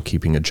had trouble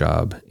keeping a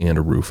job and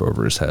a roof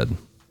over his head.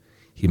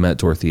 He met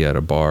Dorothea at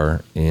a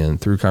bar,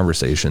 and through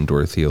conversation,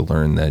 Dorothea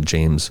learned that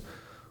James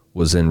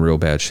was in real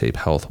bad shape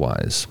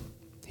health-wise.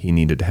 He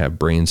needed to have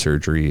brain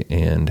surgery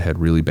and had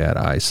really bad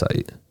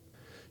eyesight.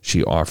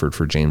 She offered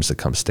for James to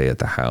come stay at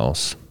the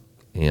house,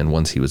 and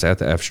once he was at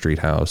the F Street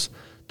house,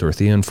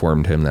 Dorothea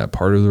informed him that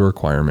part of the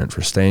requirement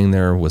for staying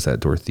there was that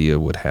Dorothea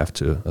would have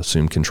to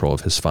assume control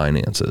of his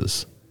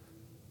finances.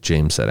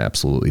 James said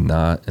absolutely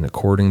not, and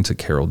according to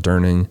Carol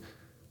Durning,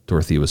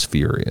 Dorothea was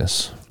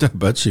furious. I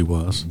bet she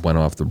was. Went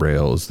off the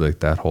rails, like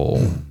that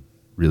whole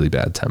really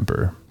bad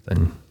temper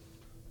thing.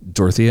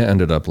 Dorothea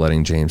ended up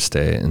letting James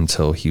stay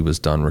until he was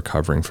done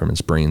recovering from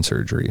his brain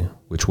surgery,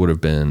 which would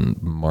have been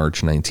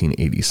March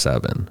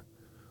 1987.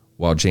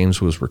 While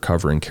James was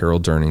recovering, Carol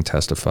Durning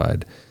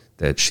testified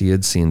that she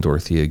had seen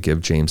Dorothea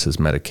give James his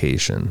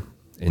medication,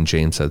 and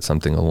James said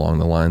something along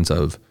the lines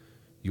of,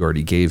 "You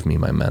already gave me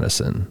my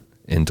medicine."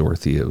 And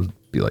Dorothea would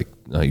be like,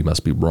 "No, you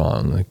must be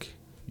wrong. Like,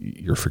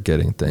 you're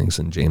forgetting things."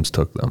 And James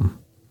took them.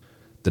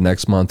 The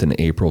next month, in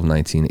April of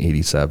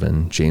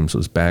 1987, James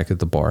was back at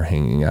the bar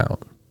hanging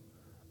out.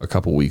 A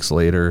couple weeks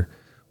later,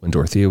 when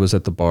Dorothea was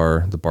at the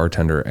bar, the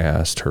bartender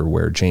asked her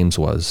where James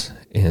was,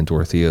 and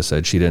Dorothea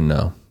said she didn't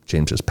know.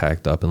 James just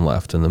packed up and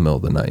left in the middle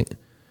of the night.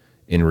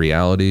 In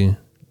reality,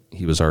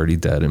 he was already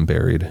dead and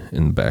buried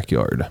in the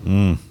backyard.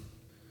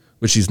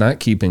 But she's not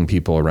keeping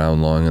people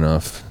around long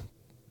enough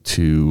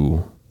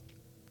to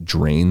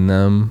drain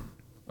them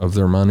of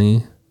their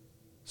money.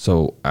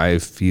 So I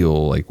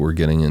feel like we're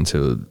getting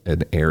into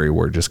an area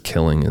where just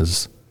killing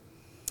is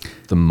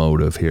the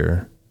motive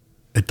here.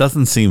 It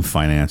doesn't seem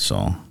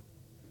financial.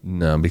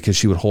 No, because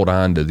she would hold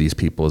on to these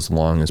people as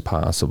long as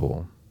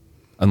possible.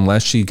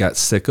 Unless she got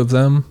sick of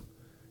them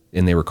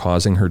and they were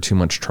causing her too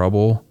much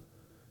trouble,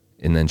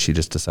 and then she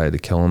just decided to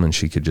kill them and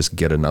she could just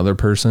get another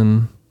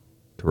person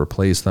to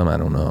replace them. I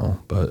don't know.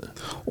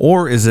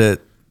 Or is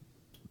it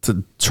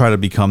to try to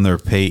become their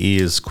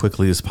payee as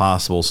quickly as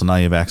possible, so now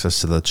you have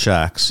access to the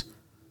checks,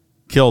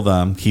 kill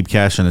them, keep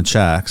cashing the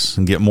checks,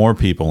 and get more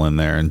people in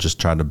there and just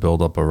try to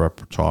build up a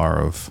repertoire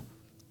of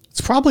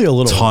It's probably a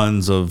little.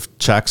 Tons of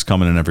checks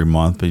coming in every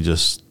month, but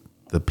just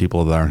the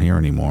people that aren't here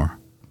anymore.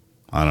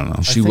 I don't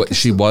know.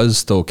 She was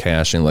still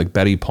cashing. Like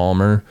Betty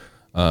Palmer,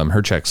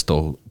 her checks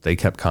they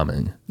kept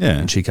coming. Yeah.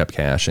 And she kept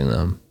cashing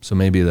them. So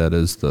maybe that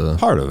is the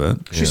part of it.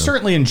 She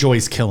certainly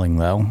enjoys killing,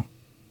 though.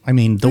 I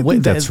mean,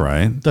 that's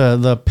right.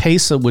 The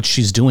pace at which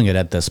she's doing it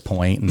at this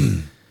point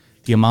and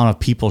the amount of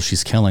people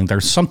she's killing,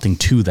 there's something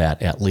to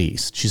that at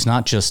least. She's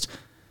not just,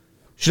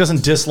 she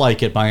doesn't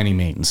dislike it by any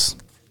means.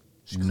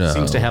 She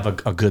seems to have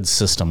a good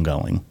system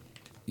going.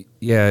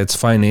 Yeah, it's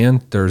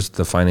there's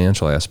the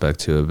financial aspect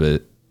to it,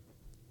 but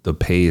the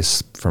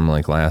pace from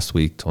like last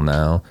week till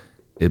now,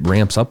 it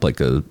ramps up like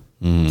a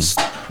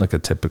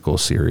typical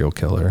serial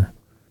killer.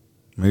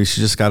 Maybe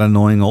she just got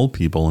annoying old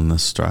people in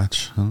this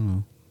stretch. I don't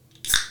know.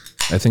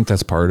 I think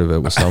that's part of it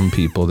with some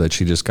people that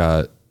she just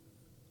got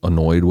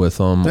annoyed with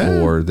them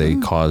or they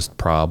caused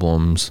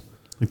problems.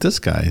 Like this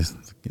guy is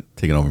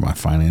taking over my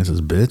finances,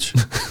 bitch.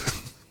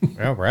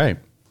 Yeah, right.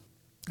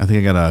 I think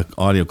I got an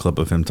audio clip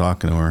of him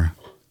talking to her.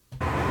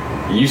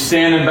 Are you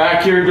standing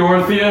back here,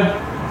 Dorothea?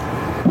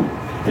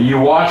 Are you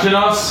watching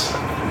us?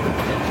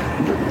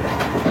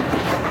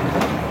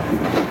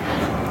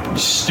 You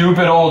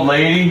stupid old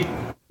lady.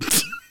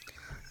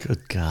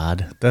 Good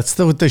God. That's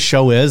what the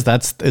show is?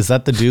 Is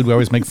that the dude we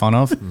always make fun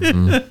of?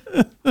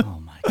 Mm-hmm. Oh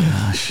my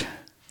gosh.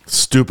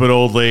 Stupid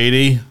old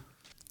lady.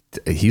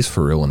 He's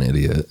for real an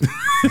idiot.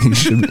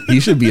 He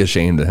should be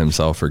ashamed of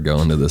himself for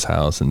going to this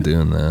house and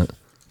doing that.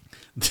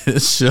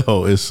 This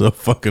show is so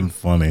fucking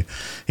funny.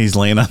 He's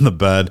laying on the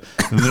bed.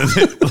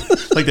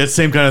 Like that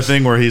same kind of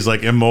thing where he's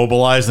like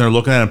immobilized and they're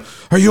looking at him.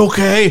 Are you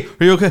okay?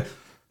 Are you okay?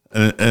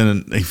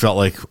 And he felt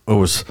like it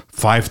was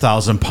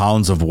 5,000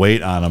 pounds of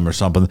weight on him or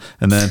something.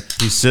 And then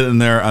he's sitting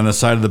there on the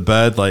side of the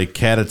bed, like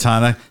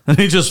catatonic, and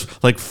he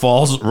just like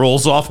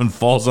rolls off and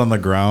falls on the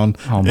ground.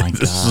 Oh my gosh.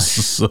 This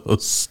is so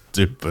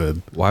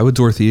stupid. Why would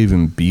Dorothea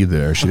even be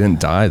there? She didn't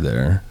die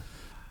there.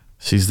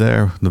 She's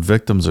there. The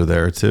victims are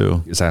there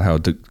too. Is that how,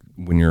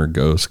 when you're a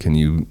ghost, can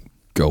you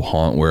go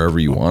haunt wherever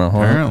you want to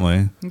haunt? Apparently.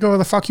 You can go where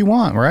the fuck you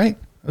want, right?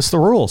 That's the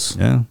rules.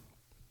 Yeah.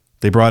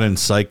 They brought in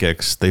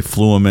psychics. They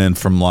flew them in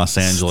from Los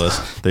Angeles.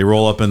 They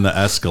roll up in the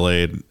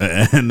Escalade,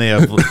 and they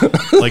have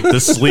like the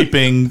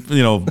sleeping,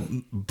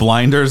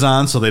 blinders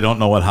on, so they don't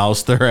know what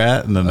house they're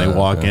at. And then they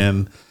walk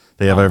in.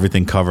 They have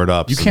everything covered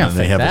up. You can't.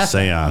 They have that a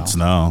seance.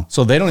 No.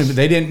 So they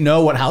didn't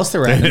know what house they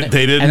were at.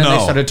 They didn't and then know.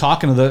 they started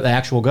talking to the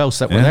actual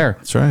ghosts that were there.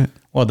 That's right.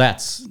 Well,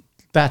 that's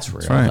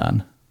real. right.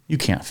 Then you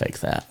can't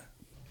fake that.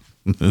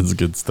 It's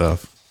good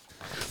stuff.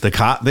 The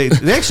cop, they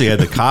actually had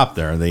the cop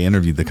there. They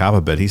interviewed the cop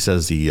a bit. He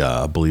says he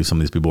believes some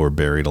of these people were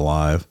buried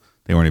alive.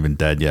 They weren't even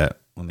dead yet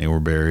when they were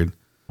buried.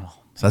 So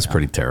that's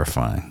pretty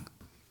terrifying.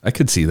 I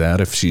could see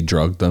that if she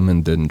drugged them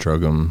and didn't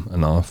drug them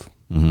enough.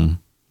 Mm-hmm.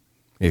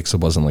 Yeah, because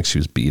it wasn't like she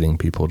was beating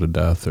people to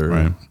death.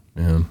 Right.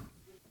 Yeah.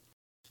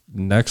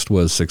 Next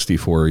was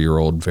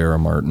 64-year-old Vera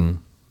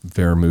Martin.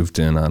 Vera moved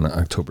in on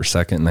October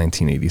 2nd,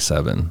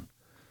 1987.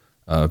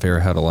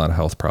 Vera had a lot of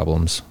health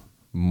problems,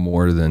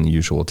 more than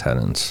usual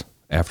tenants.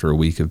 After a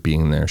week of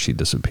being there, she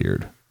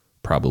disappeared,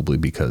 probably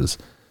because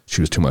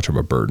she was too much of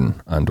a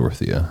burden on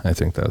Dorothea. I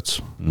think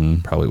that's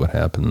probably what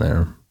happened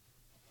there.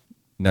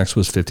 Next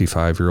was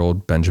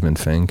 55-year-old Benjamin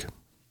Fink.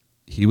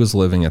 He was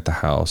living at the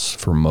house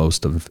for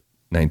most of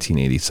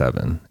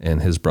 1987,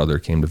 and his brother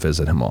came to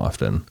visit him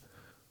often,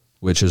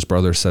 which his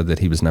brother said that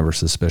he was never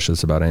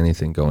suspicious about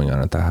anything going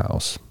on at the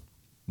house.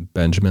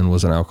 Benjamin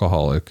was an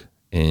alcoholic,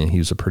 and he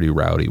was a pretty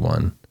rowdy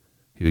one.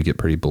 He would get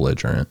pretty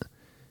belligerent.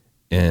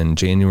 In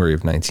January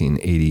of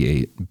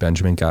 1988,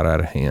 Benjamin got out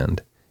of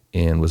hand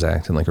and was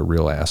acting like a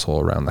real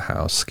asshole around the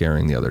house,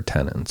 scaring the other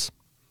tenants.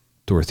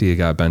 Dorothea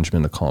got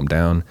Benjamin to calm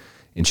down,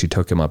 and she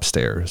took him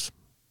upstairs.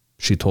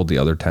 She told the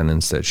other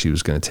tenants that she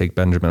was going to take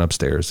Benjamin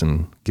upstairs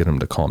and get him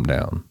to calm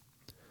down.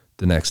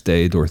 The next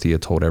day, Dorothea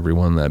told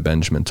everyone that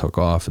Benjamin took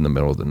off in the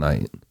middle of the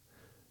night.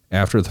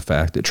 After the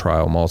fact, at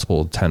trial,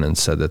 multiple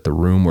tenants said that the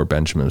room where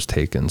Benjamin was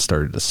taken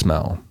started to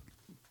smell.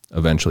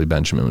 Eventually,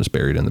 Benjamin was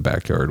buried in the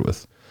backyard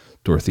with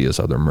Dorothea's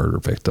other murder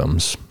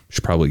victims.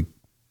 She probably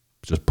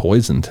just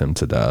poisoned him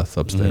to death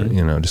upstairs,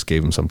 just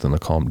gave him something to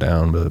calm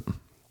down, but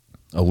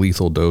a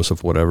lethal dose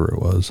of whatever it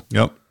was.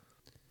 Yep.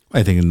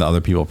 I think the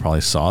other people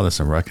probably saw this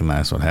and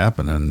recognized what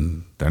happened,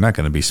 and they're not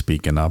going to be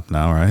speaking up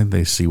now, right?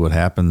 They see what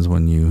happens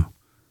when you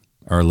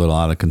are a little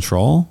out of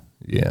control.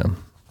 Yeah.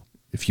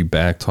 If you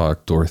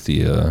backtalk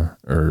Dorothea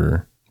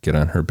or get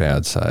on her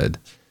bad side,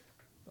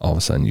 all of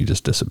a sudden you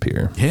just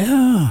disappear.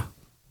 Yeah.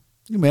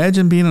 Can you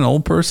imagine being an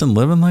old person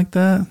living like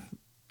that?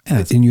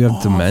 And you have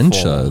awful.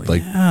 dementia.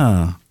 Like,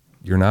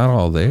 you're not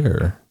all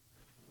there.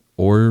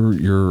 Or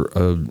you're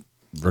a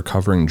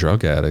recovering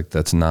drug addict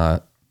that's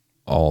not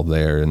all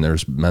there. And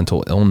there's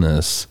mental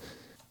illness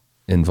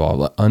involved,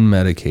 like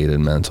unmedicated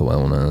mental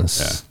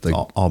illness. Yeah,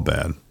 like, all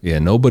bad. Yeah,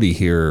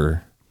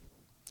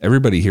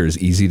 everybody here is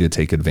easy to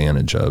take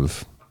advantage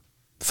of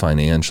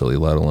financially,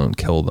 let alone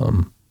kill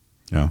them.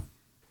 Yeah.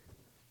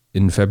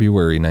 In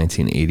February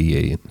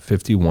 1988,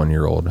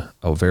 51-year-old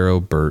Alvaro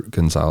Bert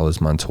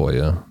Gonzalez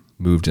Montoya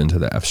moved into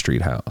the F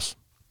Street house.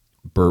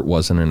 Bert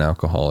wasn't an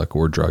alcoholic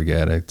or drug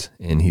addict,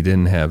 and he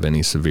didn't have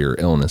any severe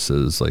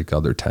illnesses like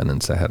other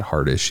tenants that had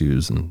heart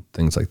issues and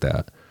things like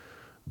that.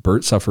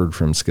 Bert suffered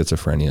from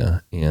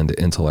schizophrenia and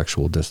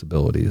intellectual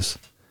disabilities.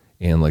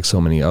 And like so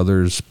many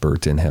others,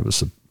 Bert didn't have a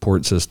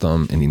support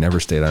system, and he never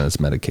stayed on his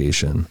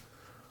medication.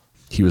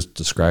 He was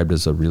described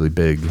as a really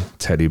big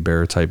teddy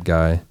bear type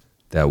guy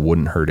that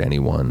wouldn't hurt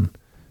anyone.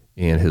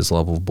 And his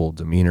lovable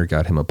demeanor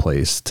got him a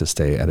place to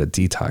stay at a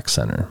detox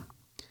center.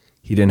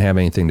 He didn't have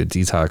anything to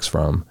detox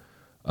from.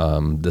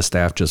 The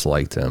staff just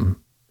liked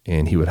him,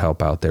 and he would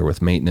help out there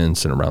with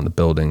maintenance and around the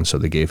building, so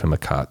they gave him a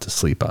cot to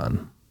sleep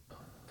on.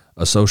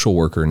 A social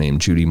worker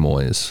named Judy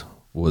Moyes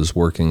was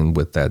working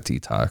with that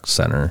detox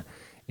center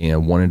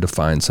and wanted to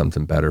find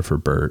something better for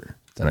Bert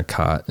than a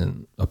cot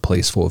and a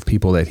place full of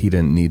people that he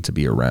didn't need to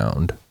be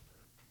around.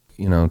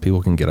 You know,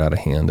 people can get out of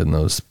hand in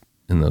those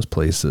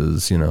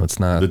places. You know, it's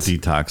not The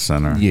detox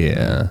center.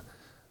 Yeah.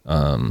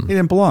 He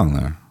didn't belong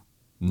there.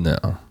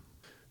 No.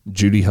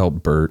 Judy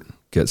helped Bert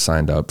get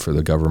signed up for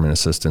the government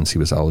assistance he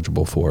was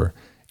eligible for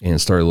and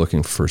started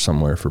looking for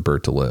somewhere for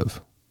Bert to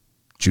live.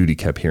 Judy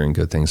kept hearing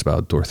good things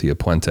about Dorothea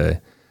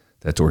Puente,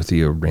 that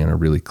Dorothea ran a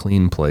really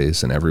clean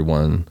place and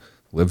everyone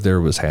lived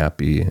there, was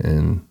happy,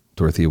 and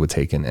Dorothea would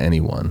take in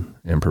anyone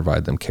and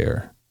provide them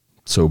care.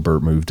 So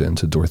Bert moved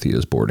into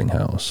Dorothea's boarding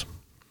house.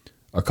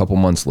 A couple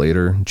months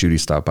later, Judy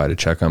stopped by to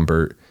check on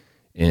Bert,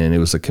 and it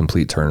was a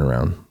complete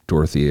turnaround.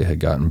 Dorothea had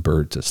gotten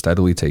Bert to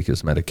steadily take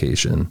his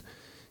medication.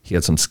 He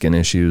had some skin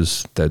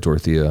issues that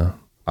Dorothea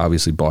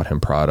obviously bought him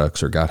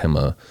products or got him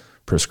a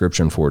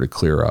prescription for to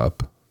clear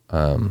up.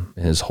 And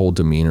his whole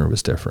demeanor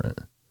was different.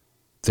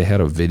 They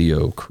had a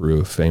video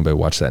crew, if anybody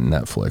watched that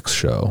Netflix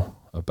show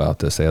about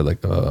this, they had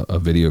like a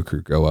video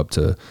crew go up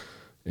to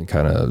and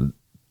kind of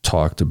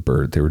talk to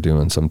Bert. They were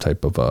doing some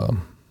type of, I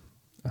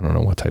don't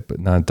know what type of,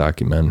 not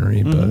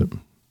documentary, but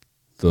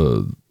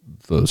the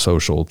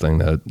social thing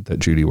that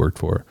Judy worked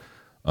for.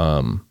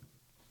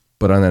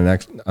 But on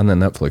the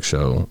Netflix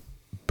show,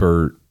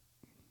 Bert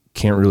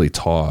can't really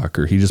talk,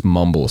 or he just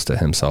mumbles to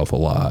himself a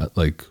lot.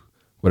 Like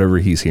whatever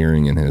he's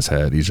hearing in his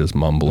head, he's just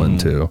mumbling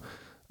to.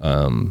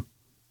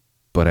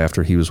 But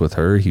after he was with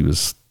her, he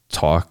was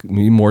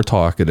more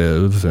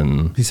talkative,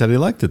 and He said he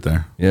liked it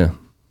there. yeah.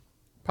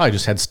 Probably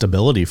just had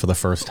stability for the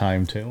first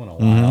time too in a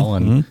while,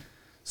 and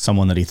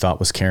someone that he thought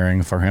was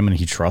caring for him and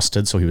he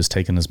trusted, so he was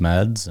taking his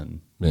meds.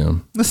 And Yeah.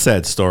 A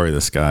sad story,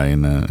 this guy,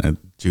 and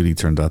Judy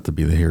turned out to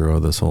be the hero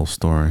of this whole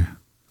story.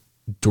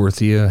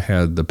 Dorothea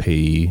had the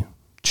payee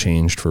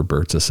changed for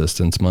Bert's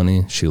assistance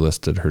money. She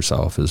listed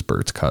herself as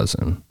Bert's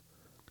cousin.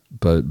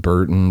 But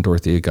Bert and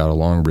Dorothea got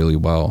along really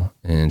well,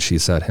 and she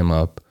set him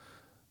up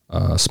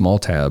a small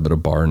tab at a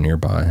bar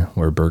nearby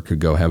where Bert could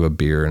go have a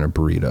beer and a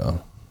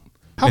burrito.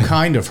 how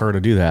kind of her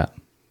to do that.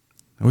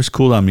 I wish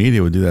Cool Down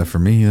Media would do that for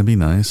me. That'd be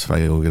nice if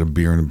I go get a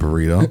beer and a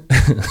burrito.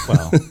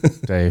 Well,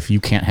 Dave, you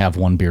can't have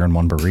one beer and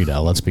one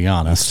burrito. Let's be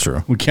honest. That's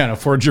true. We can't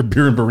afford your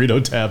beer and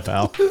burrito tab,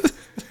 pal.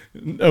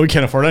 No, we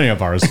can't afford any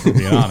of ours, to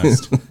be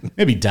honest.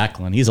 Maybe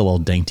Declan. He's a little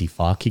dainty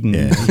fuck. He can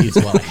eat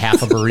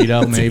half a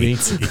burrito, maybe.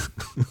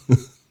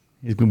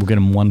 We'll get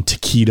him one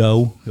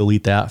taquito. He'll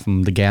eat that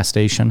from the gas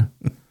station.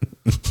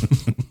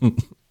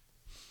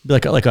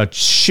 Like a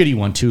shitty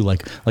one too,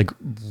 like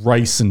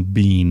rice and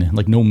bean,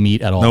 like no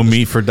meat at all. No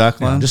meat for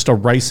Declan? Just a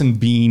rice and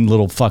bean,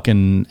 little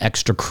fucking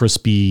extra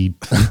crispy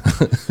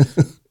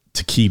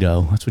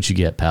taquito. That's what you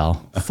get,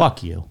 pal.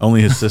 Fuck you.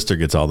 Only his sister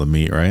gets all the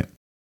meat, right?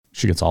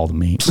 She gets all the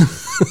meat.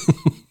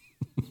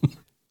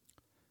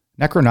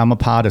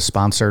 Necronomipod is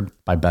sponsored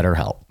by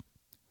BetterHelp.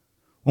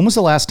 When was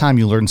the last time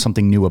you learned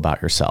something new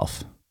about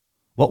yourself?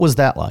 What was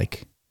that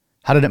like?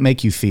 How did it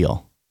make you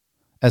feel?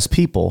 As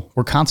people,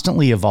 we're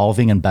constantly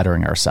evolving and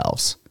bettering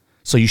ourselves,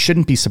 so you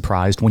shouldn't be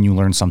surprised when you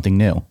learn something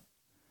new.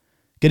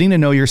 Getting to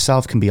know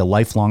yourself can be a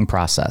lifelong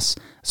process,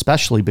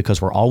 especially because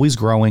we're always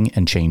growing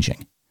and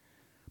changing.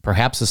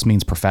 Perhaps this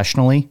means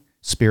professionally,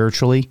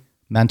 spiritually,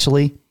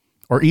 mentally,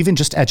 or even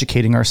just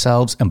educating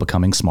ourselves and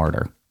becoming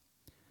smarter.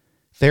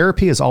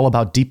 Therapy is all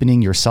about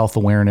deepening your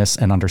self-awareness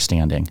and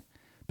understanding,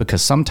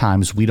 because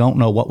sometimes we don't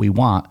know what we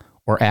want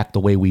or act the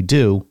way we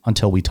do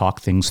until we talk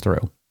things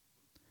through.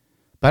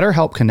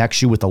 BetterHelp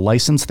connects you with a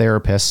licensed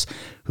therapist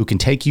who can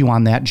take you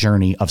on that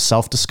journey of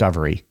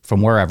self-discovery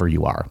from wherever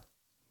you are.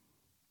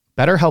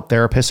 BetterHelp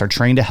therapists are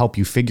trained to help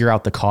you figure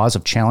out the cause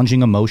of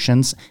challenging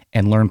emotions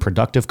and learn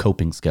productive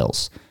coping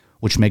skills,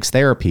 which makes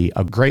therapy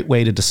a great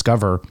way to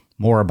discover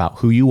more about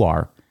who you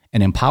are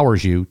and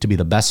empowers you to be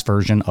the best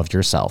version of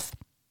yourself.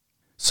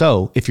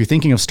 So, if you're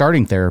thinking of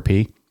starting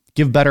therapy,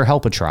 give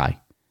BetterHelp a try.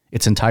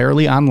 It's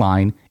entirely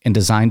online and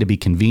designed to be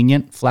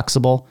convenient,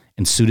 flexible,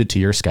 and suited to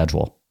your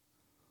schedule.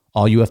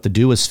 All you have to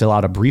do is fill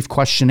out a brief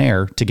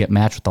questionnaire to get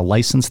matched with a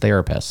licensed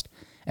therapist,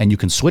 and you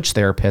can switch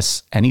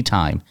therapists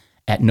anytime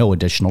at no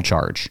additional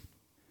charge.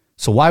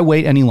 So why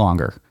wait any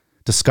longer?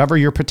 Discover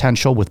your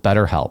potential with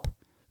BetterHelp.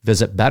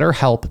 Visit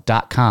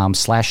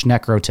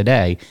betterhelp.com/necro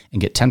today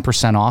and get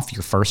 10% off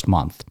your first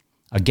month.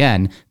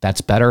 Again,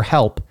 that's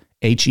BetterHelp,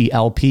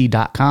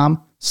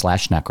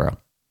 HELP.com/necro.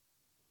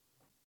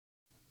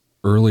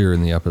 Earlier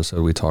in the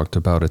episode, we talked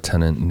about a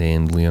tenant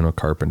named Leona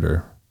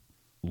Carpenter.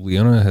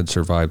 Leona had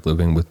survived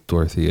living with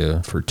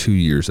Dorothea for 2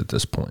 years at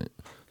this point,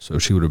 so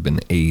she would have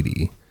been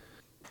 80.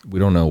 We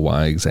don't know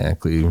why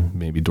exactly.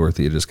 Maybe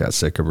Dorothea just got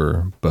sick of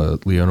her,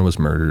 but Leona was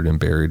murdered and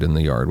buried in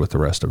the yard with the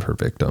rest of her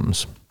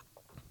victims.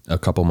 A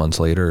couple months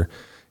later,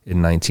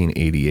 in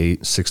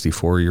 1988,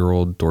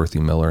 64-year-old Dorothy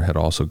Miller had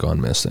also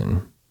gone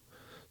missing.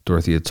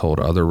 Dorothy had told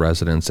other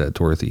residents that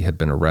Dorothy had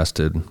been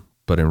arrested,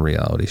 but in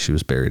reality, she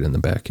was buried in the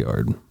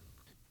backyard.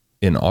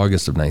 In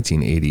August of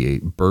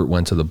 1988, Bert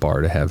went to the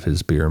bar to have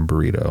his beer and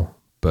burrito,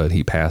 but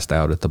he passed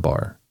out at the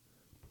bar.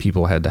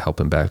 People had to help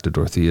him back to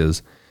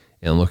Dorothea's,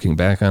 and looking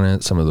back on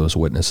it, some of those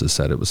witnesses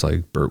said it was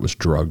like Bert was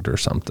drugged or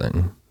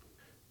something.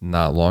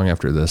 Not long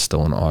after this,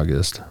 still in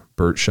August,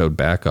 Bert showed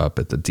back up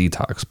at the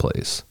detox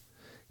place.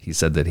 He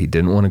said that he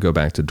didn't want to go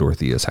back to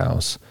Dorothea's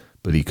house,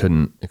 but he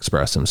couldn't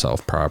express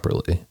himself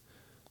properly.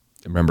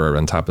 Remember,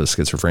 on top of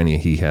schizophrenia,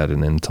 he had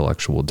an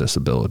intellectual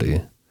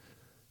disability.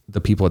 The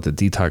people at the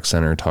detox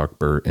center talked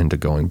Bert into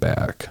going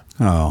back.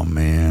 Oh,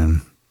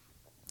 man.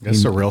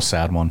 It's a real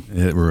sad one.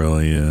 It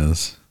really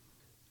is.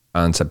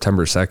 On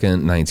September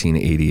 2nd,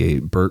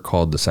 1988, Bert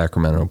called the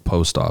Sacramento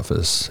post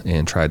office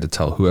and tried to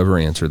tell whoever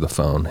answered the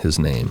phone his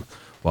name,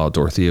 while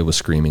Dorothea was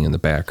screaming in the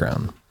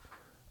background.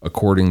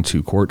 According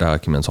to court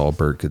documents, all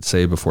Bert could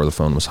say before the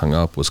phone was hung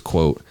up was,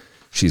 quote,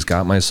 "She's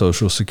got my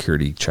social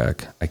security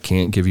check. I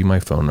can't give you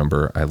my phone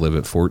number. I live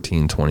at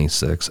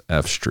 1426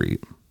 F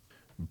Street."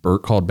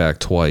 Bert called back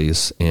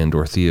twice, and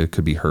Dorothea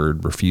could be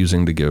heard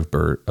refusing to give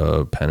Bert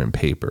a pen and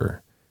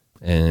paper.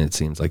 And it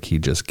seems like he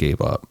just gave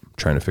up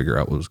trying to figure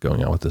out what was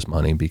going on with this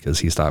money because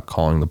he stopped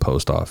calling the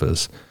post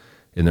office,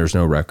 and there's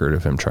no record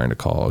of him trying to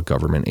call a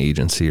government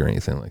agency or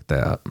anything like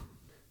that.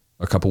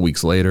 A couple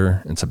weeks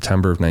later, in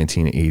September of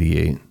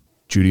 1988,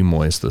 Judy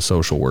Moyes, the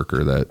social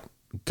worker that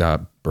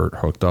got Bert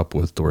hooked up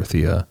with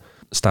Dorothea,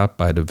 stopped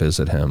by to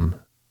visit him,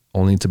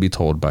 only to be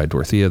told by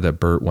Dorothea that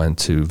Bert went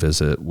to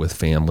visit with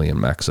family in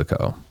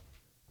Mexico.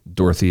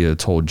 Dorothea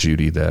told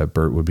Judy that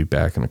Bert would be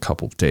back in a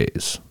couple of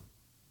days.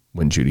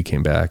 When Judy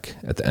came back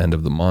at the end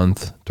of the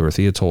month,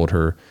 Dorothea told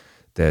her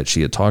that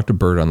she had talked to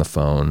Bert on the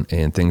phone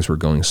and things were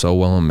going so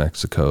well in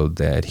Mexico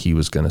that he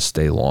was going to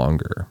stay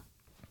longer.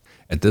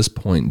 At this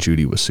point,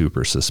 Judy was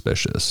super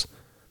suspicious.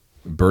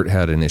 Bert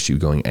had an issue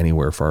going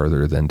anywhere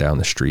farther than down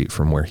the street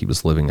from where he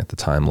was living at the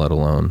time, let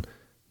alone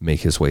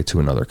make his way to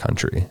another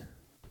country.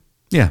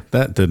 Yeah,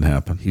 that didn't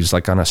happen. He was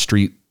like on a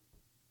street.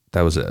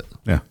 That was it.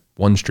 Yeah.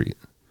 One street.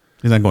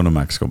 He's not going to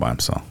Mexico by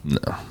himself.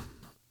 No.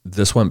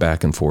 This went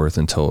back and forth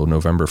until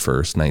November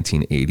 1st,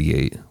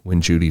 1988, when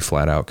Judy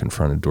flat out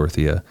confronted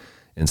Dorothea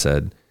and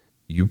said,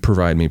 "You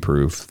provide me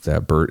proof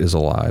that Bert is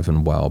alive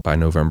and well by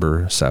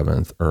November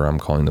 7th, or I'm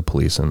calling the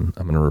police and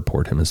I'm going to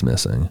report him as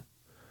missing."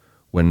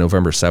 When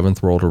November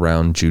 7th rolled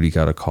around, Judy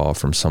got a call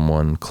from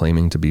someone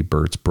claiming to be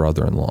Bert's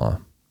brother-in-law.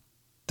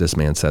 This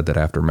man said that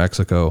after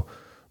Mexico,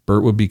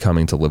 Bert would be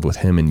coming to live with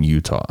him in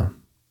Utah.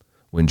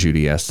 When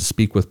Judy asked to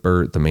speak with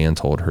Bert, the man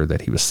told her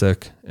that he was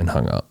sick and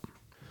hung up.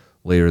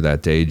 Later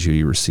that day,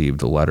 Judy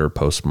received a letter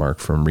postmarked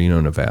from Reno,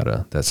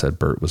 Nevada that said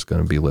Bert was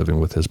going to be living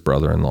with his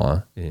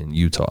brother-in-law in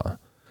Utah.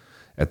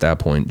 At that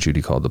point,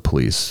 Judy called the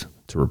police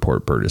to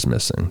report Bert as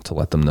missing, to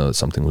let them know that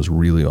something was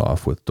really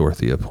off with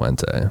Dorothea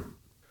Puente.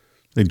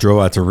 They drove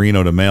out to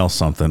Reno to mail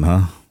something,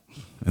 huh?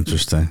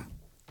 Interesting.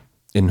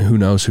 And who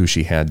knows who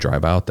she had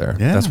drive out there.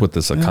 Yeah, that's what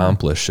this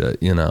accomplished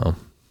shit, you know.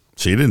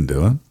 She didn't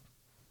do it.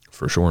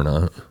 For sure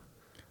not.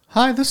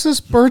 Hi, this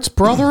is Bert's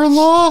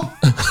brother-in-law.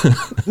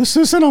 This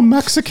isn't a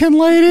Mexican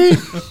lady.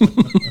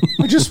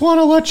 I just want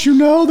to let you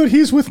know that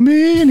he's with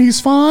me and he's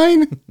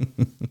fine.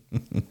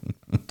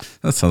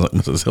 That sounds like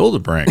Mrs.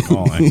 Hildebrand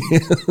calling.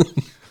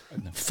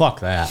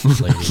 Fuck that,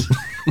 lady.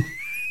 Can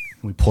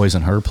we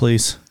poison her,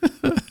 please?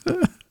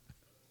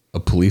 A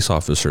police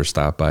officer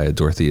stopped by at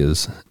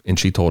Dorothea's, and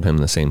she told him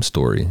the same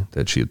story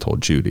that she had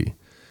told Judy.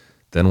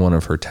 Then one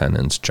of her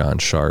tenants, John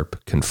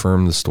Sharp,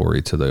 confirmed the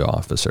story to the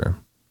officer.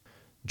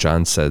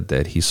 John said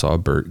that he saw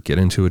Bert get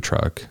into a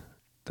truck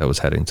that was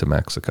heading to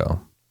Mexico.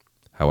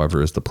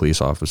 However, as the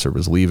police officer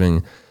was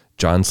leaving,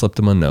 John slipped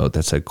him a note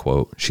that said,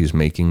 quote, "She's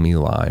making me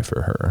lie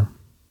for her."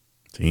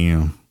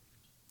 Damn.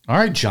 All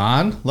right,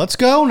 John, let's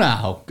go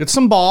now. Get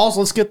some balls.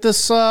 Let's get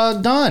this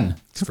done.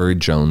 It's very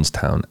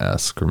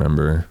Jonestown-esque,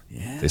 remember?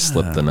 Yeah. They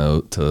slipped the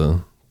note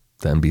to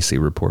the NBC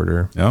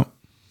reporter. Yep.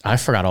 I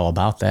forgot all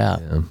about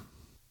that. Yeah.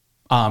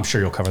 I'm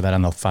sure you'll cover that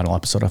in the final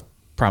episode of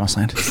Promised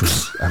Land.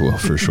 I will,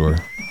 for sure.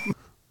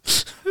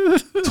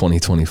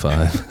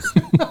 2025.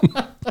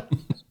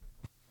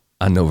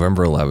 On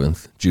November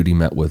 11th, Judy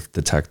met with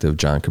Detective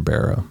John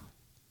Cabrera.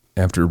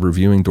 After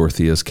reviewing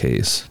Dorothea's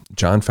case,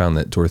 John found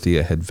that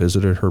Dorothea had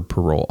visited her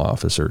parole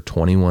officer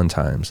 21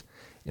 times,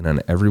 and on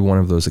every one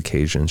of those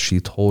occasions, she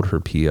told her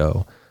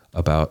PO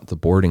about the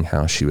boarding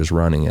house she was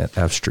running at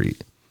F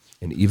Street,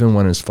 and even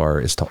went as far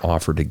as to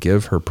offer to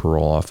give her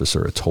parole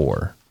officer a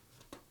tour.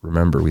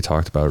 Remember, we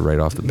talked about it right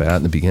off the bat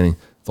in the beginning.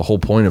 The whole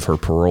point of her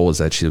parole is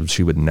that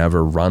she would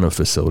never run a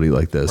facility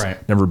like this,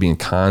 right. Never be in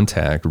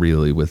contact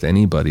really with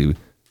anybody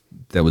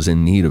that was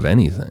in need of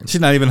anything.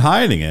 She's not even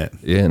hiding it.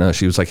 Yeah, no,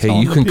 she was like, hey,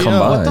 Telling you the can PO. come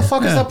by. What the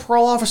fuck is that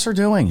parole officer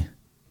doing?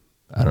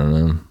 I don't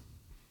know.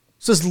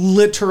 This is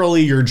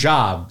literally your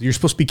job. You're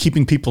supposed to be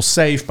keeping people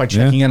safe by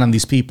checking in on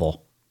these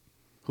people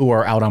who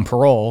are out on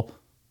parole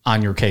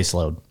on your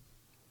caseload.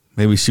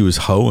 Maybe she was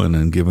hoeing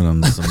and giving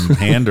him some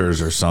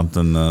handers or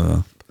something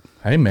to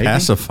Maybe.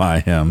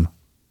 pacify him.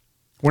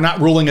 We're not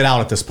ruling it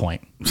out at this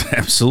point.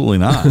 Absolutely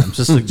not. I'm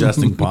just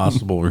suggesting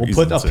possible reasons.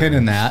 We'll put a pin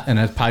in that, and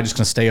it's probably just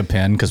going to stay a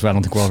pin because I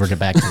don't think we'll ever get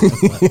back to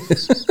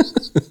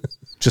it. But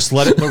just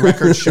let the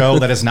record show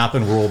that has not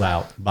been ruled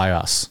out by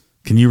us.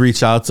 Can you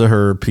reach out to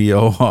her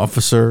PO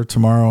officer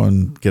tomorrow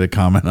and get a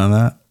comment on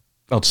that?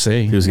 Let's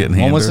see. He was getting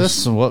When was handers.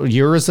 this? What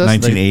year is this?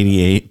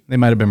 1988. They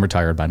might have been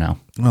retired by now.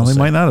 Well, they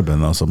might not have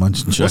been, though, so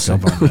much check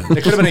up on that.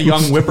 They could have been a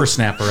young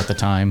whippersnapper at the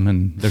time,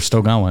 and they're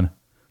still going.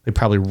 They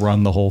probably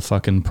run the whole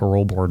fucking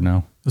parole board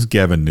now. It was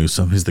Gavin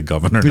Newsom. He's the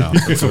governor now.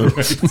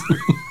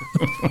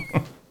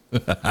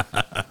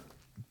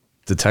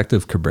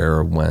 Detective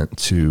Cabrera went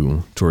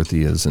to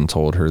Dorothea's and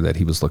told her that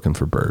he was looking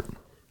for Bert.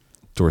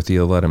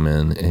 Dorothea let him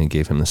in and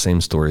gave him the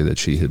same story that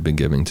she had been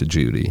giving to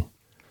Judy.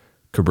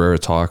 Cabrera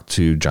talked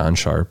to John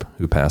Sharp,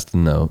 who passed the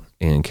note,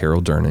 and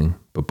Carol Durning,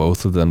 but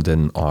both of them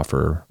didn't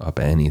offer up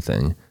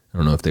anything. I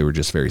don't know if they were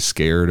just very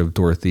scared of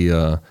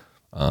Dorothea,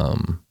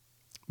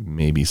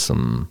 maybe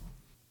some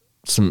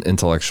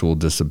intellectual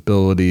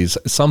disabilities,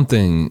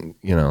 something,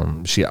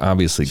 she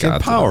obviously She had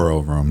got power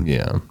over him.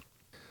 Yeah.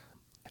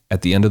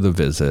 At the end of the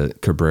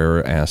visit,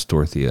 Cabrera asked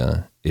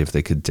Dorothea if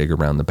they could dig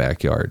around the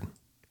backyard.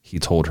 He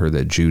told her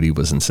that Judy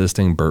was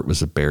insisting Bert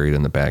was buried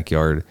in the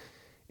backyard,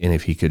 and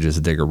if he could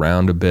just dig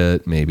around a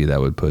bit, maybe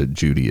that would put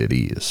Judy at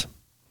ease.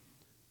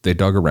 They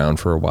dug around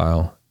for a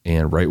while,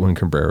 and right when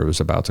Cabrera was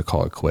about to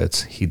call it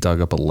quits, he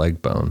dug up a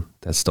leg bone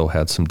that still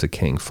had some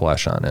decaying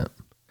flesh on it.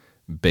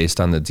 Based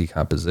on the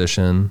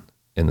decomposition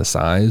and the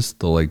size,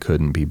 the leg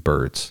couldn't be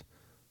Bert's,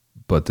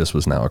 but this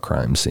was now a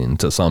crime scene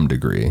to some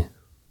degree.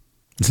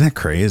 Isn't that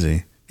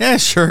crazy? Yeah,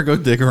 sure. Go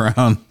dig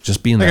around.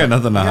 Just being I that, got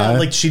nothing to hide.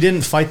 Like she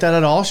didn't fight that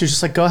at all. She was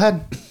just like, go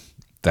ahead.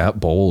 that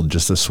bold,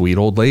 just a sweet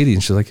old lady.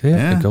 And she's like,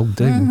 yeah, go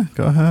dig. Yeah,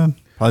 go ahead.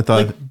 Probably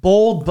thought Like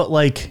bold, but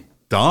like,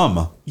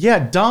 dumb. yeah,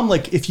 dumb.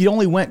 Like if you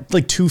only went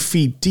like 2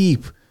 feet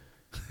deep,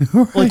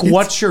 like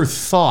what's your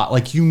thought?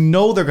 Like,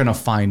 they're going to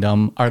find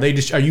them. Are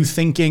you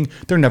thinking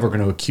they're never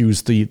going to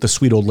accuse the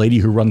sweet old lady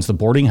who runs the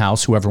boarding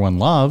house, who everyone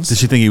loves? Did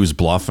she think he was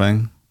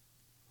bluffing?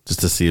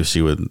 Just to see if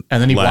she would.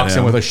 And then he let walks in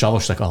him? with a shovel.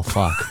 She's like, oh,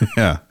 fuck.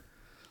 Yeah.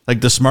 Like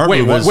the smart Wait,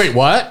 move what? is, Wait,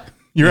 what?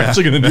 You're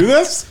actually going to do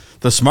this?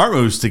 The smart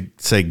move is to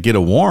say get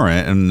a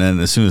warrant, and then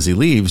as soon as he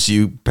leaves,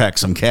 you pack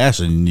some cash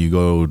and you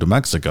go to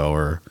Mexico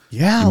or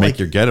Yeah, you make like,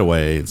 your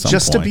getaway at some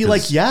just to point, be 'cause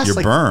like, yes, you're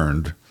like-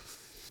 burned.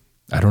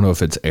 I don't know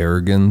if it's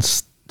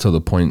arrogance to the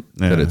point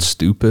that it's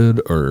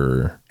stupid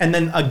or. And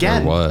then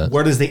again, Or what?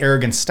 where does the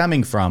arrogance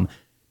stemming from?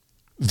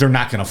 They're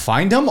not going to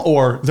find him,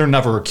 or they'll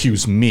never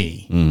accuse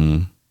me.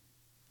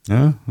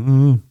 Yeah.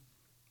 Mm-hmm.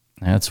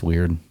 That's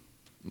weird.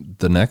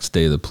 The next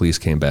day, the police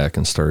came back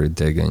and started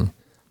digging.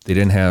 They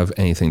didn't have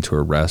anything to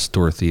arrest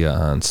Dorothea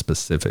on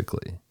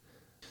specifically.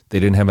 They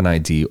didn't have an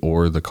ID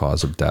or the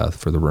cause of death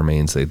for the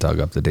remains they dug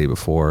up the day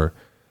before.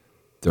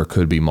 There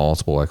could be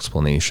multiple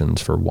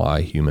explanations for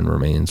why human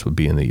remains would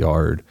be in the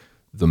yard.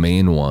 The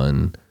main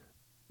one,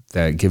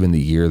 that given the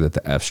year that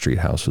the F Street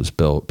house was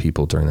built,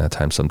 people during that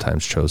time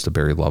sometimes chose to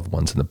bury loved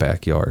ones in the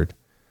backyard.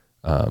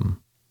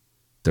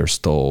 There's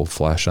still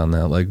flesh on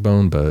that leg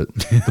bone, but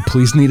the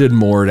police needed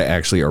more to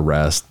actually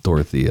arrest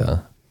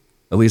Dorothea.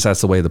 At least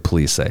that's the way the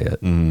police say it.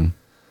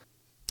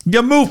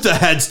 You moved the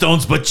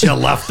headstones, but you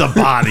left the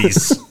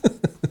bodies.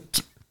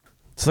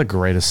 It's the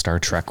greatest Star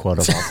Trek quote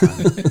of all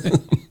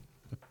time.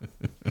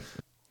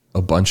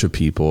 A bunch of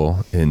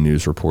people and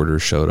news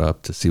reporters showed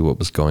up to see what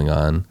was going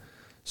on.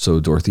 So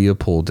Dorothea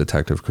pulled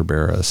Detective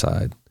Cabrera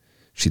aside.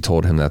 She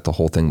told him that the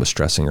whole thing was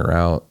stressing her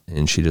out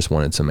and she just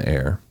wanted some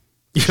air.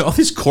 All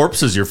these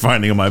corpses you're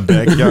finding in my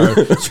backyard,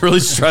 it's really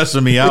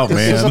stressing me out,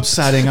 This is man.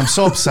 upsetting. I'm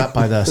so upset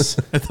by this.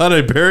 I thought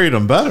I buried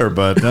them better,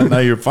 but now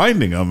you're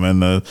finding them,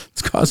 and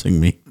it's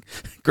causing me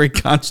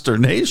great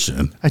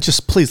consternation.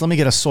 Please let me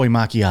get a soy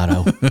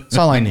macchiato. That's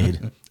all I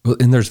need. Well,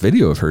 and there's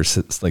video of her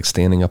like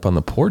standing up on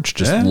the porch,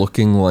 just Yeah.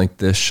 looking like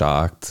this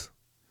shocked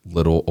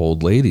little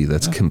old lady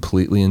that's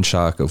completely in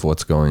shock of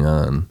what's going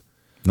on.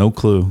 No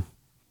clue.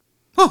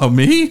 Oh,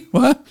 me?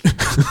 What?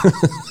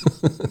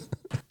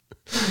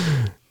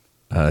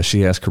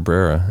 She asked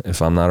Cabrera,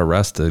 if I'm not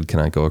arrested, can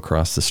I go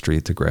across the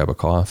street to grab a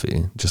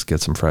coffee, just get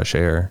some fresh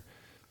air?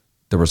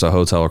 There was a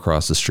hotel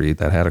across the street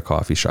that had a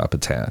coffee shop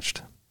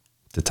attached.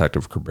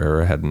 Detective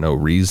Cabrera had no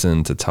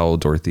reason to tell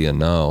Dorothea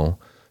no,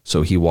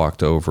 so he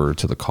walked over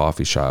to the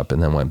coffee shop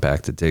and then went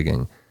back to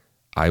digging.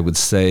 I would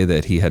say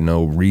that he had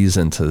no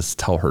reason to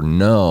tell her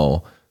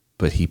no,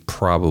 but he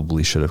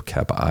probably should have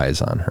kept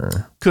eyes on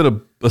her. Could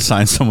have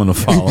assigned someone to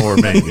follow her,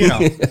 maybe.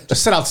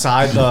 Just sit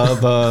outside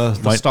the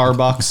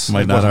Starbucks.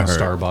 might It not wasn't have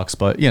hurt. Starbucks,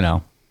 but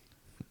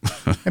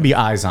maybe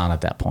eyes on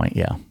at that point.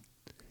 Yeah,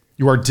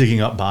 you are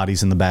digging up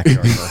bodies in the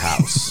backyard of her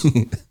house.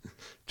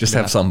 Just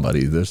have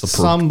somebody. There's a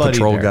Somebody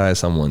patrol there. guy,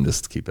 someone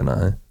just to keep an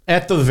eye.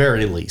 At the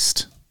very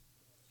least.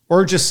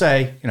 Or just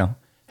say,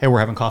 hey, we're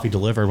having coffee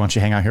delivered. Why don't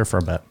you hang out here for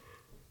a bit?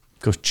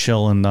 Go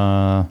chill in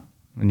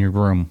your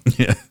room.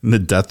 Yeah, in the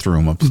death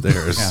room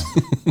upstairs.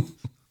 Yeah.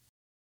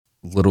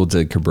 Little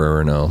did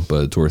Cabrera know,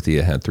 but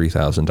Dorothea had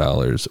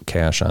 $3,000 of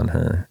cash on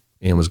her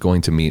and was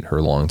going to meet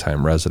her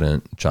longtime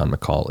resident, John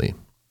McCauley.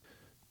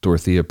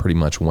 Dorothea pretty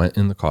much went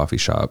in the coffee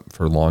shop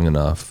for long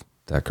enough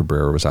that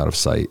Cabrera was out of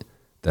sight,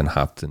 then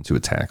hopped into a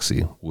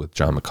taxi with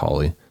John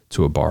McCauley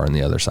to a bar on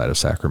the other side of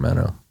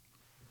Sacramento.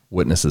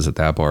 Witnesses at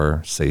that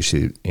bar say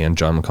and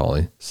John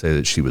McCauley say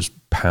that she was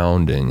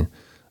pounding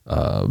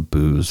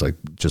booze, like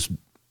just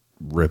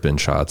ripping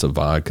shots of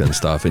vodka and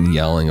stuff and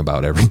yelling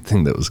about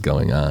everything that was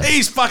going on.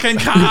 These fucking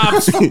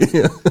cops!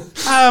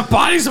 I have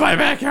bodies in my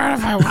backyard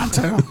if I want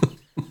to.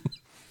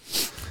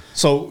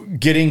 So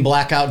getting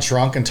blackout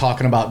drunk and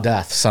talking about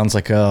death sounds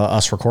like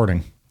us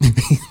recording.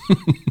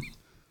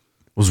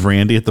 Was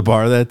Randy at the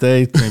bar that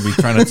day? Maybe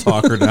trying to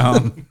talk her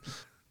down?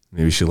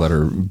 Maybe she let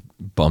her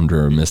bummed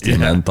her a Misty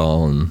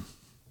menthol and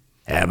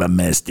have a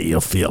Misty,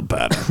 you'll feel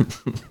better.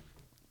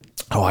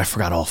 Oh, I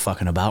forgot all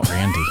fucking about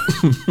Randy.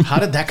 How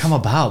did that come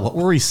about? What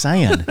were we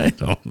saying? I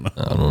don't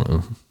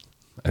know.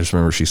 I just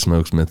remember she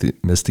smokes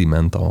Misty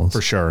menthols.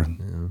 For sure.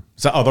 Yeah.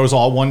 So, are those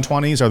all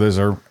 120s or those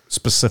are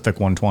specific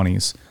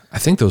 120s? I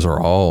think those are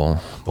all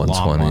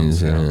 120s.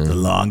 Ones, yeah. The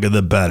longer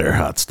the better,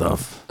 hot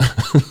stuff.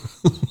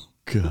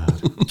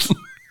 God.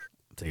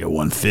 Take a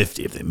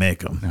 150 if they make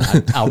them.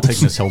 I'll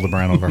take Miss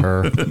Hildebrand over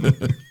her.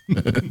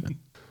 At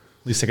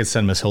least I could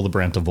send Miss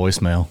Hildebrand to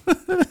voicemail.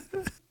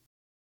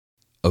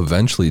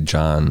 Eventually,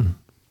 John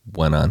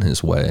went on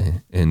his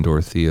way, and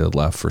Dorothea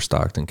left for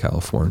Stockton,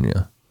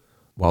 California.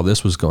 While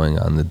this was going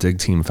on, the dig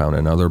team found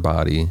another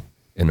body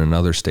in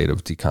another state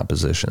of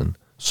decomposition.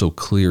 So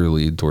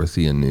clearly,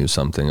 Dorothea knew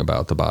something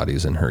about the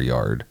bodies in her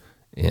yard,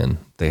 and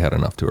they had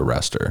enough to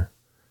arrest her.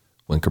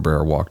 When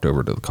Cabrera walked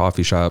over to the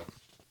coffee shop,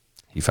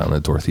 he found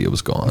that Dorothea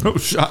was gone. Oh,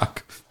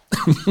 shock.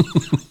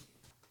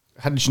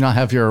 How did you not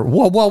have your,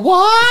 what?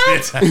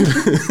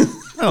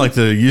 I don't like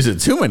to use it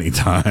too many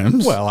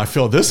times. Well, I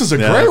feel this is a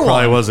Yeah, great it one.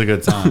 probably was a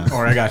good time.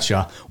 Or I got you.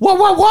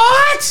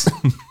 What?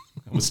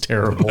 That was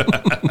terrible.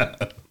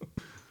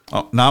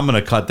 Oh, now I'm going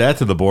to cut that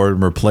to the board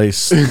and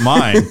replace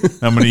mine.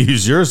 I'm going to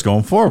use yours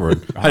going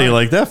forward. How do you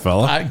like that,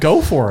 fella?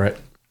 Go for it.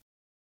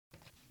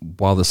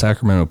 While the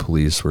Sacramento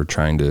police were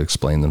trying to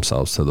explain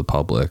themselves to the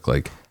public,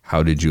 like,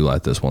 how did you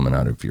let this woman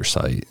out of your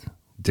sight,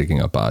 digging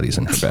up bodies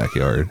in her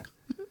backyard?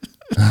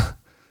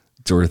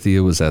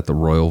 Dorothea was at the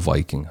Royal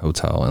Viking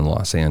Hotel in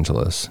Los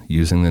Angeles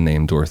using the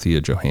name Dorothea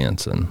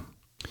Johansson.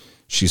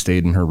 She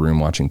stayed in her room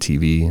watching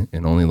TV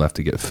and only left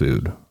to get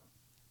food.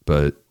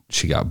 But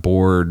she got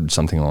bored,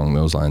 something along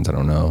those lines, I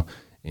don't know,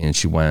 and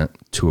she went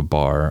to a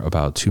bar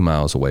about 2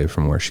 miles away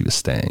from where she was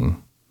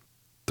staying.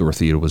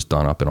 Dorothea was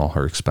done up in all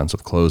her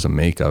expensive clothes and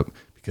makeup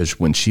because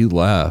when she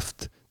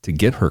left to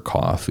get her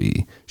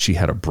coffee, she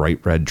had a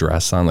bright red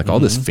dress on, like all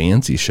this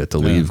fancy shit to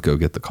leave, go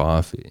get the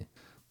coffee.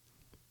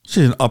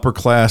 She's an upper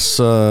class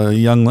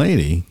young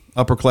lady,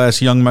 upper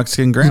class young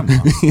Mexican grandma.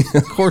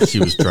 Of course she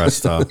was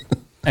dressed up.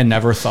 And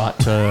never thought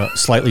to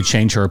slightly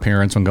change her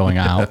appearance when going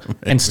out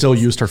and still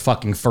used her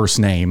fucking first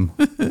name,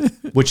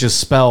 which is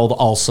spelled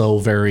also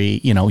very,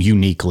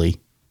 uniquely.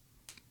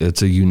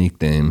 It's a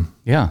unique name.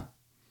 Yeah.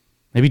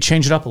 Maybe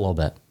change it up a little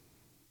bit.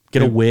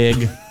 Get a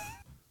wig.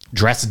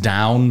 Dress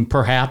down,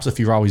 perhaps, if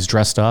you're always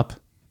dressed up.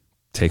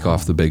 Take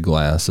off the big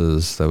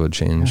glasses. That would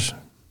change.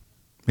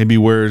 Maybe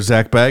wear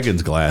Zach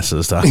Baggins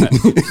glasses to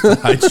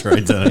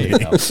hydrate There you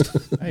go. tonight.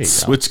 There you go.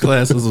 Switch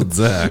glasses with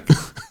Zach.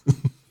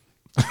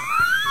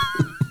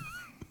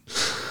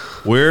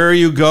 Where are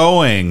you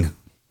going?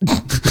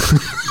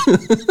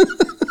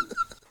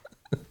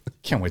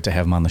 Can't wait to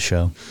have him on the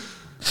show.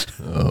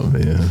 Oh,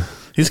 man.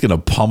 He's going to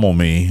pummel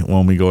me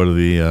when we go to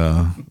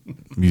the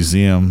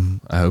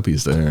museum. I hope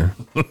he's there.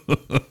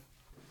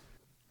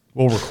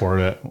 We'll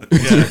record it.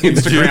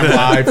 Instagram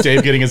Live,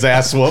 Dave getting his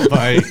ass whooped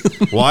by...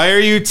 Why are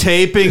you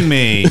taping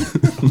me?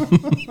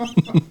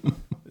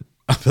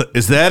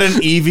 Is that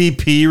an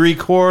EVP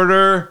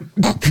recorder?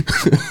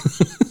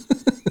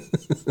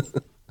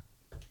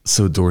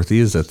 So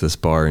Dorothea's at this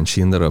bar, and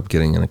she ended up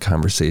getting in a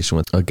conversation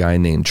with a guy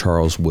named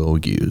Charles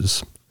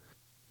Wilgues.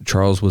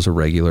 Charles was a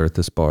regular at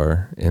this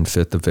bar and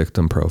fit the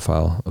victim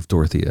profile of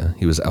Dorothea.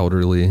 He was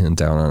elderly and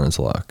down on his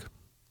luck.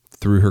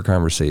 Through her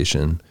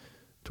conversation,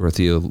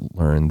 Dorothea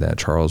learned that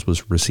Charles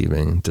was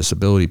receiving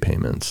disability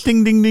payments.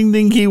 Ding, ding, ding,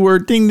 ding,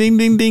 keyword. Ding, ding,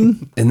 ding,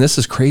 ding. And this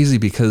is crazy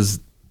because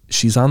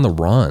she's on the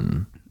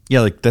run.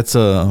 Yeah, like it's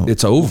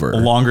over. A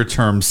longer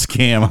term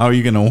scam. How are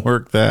you going to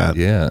work that?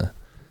 Yeah.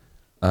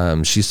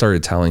 She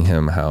started telling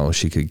him how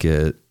she could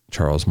get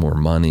Charles more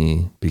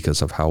money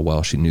because of how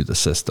well she knew the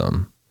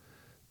system.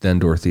 Then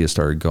Dorothea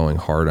started going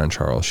hard on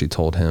Charles. She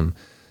told him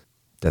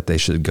that they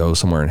should go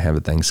somewhere and have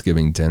a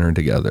Thanksgiving dinner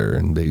together.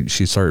 And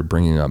she started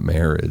bringing up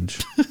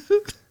marriage.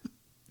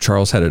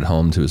 Charles headed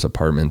home to his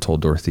apartment and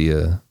told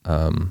Dorothea,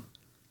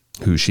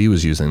 who she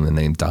was using the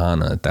name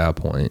Donna at that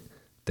point,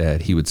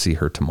 that he would see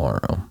her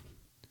tomorrow.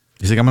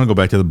 He's like, I'm going to go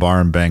back to the bar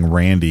and bang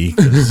Randy.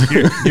 'Cause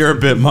you're a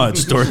bit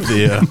much,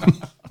 Dorothea.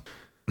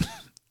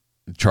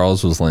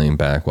 Charles was laying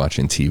back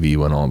watching TV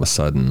when all of a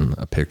sudden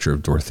a picture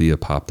of Dorothea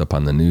popped up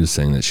on the news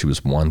saying that she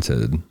was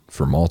wanted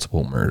for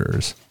multiple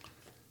murders.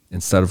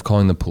 Instead of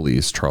calling the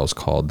police, Charles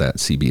called that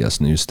CBS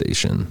news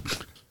station.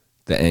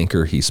 The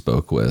anchor he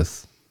spoke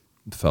with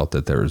felt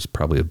that there was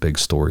probably a big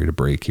story to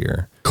break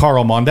here.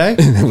 Carl Monday?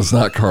 It was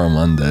not Carl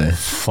Monday.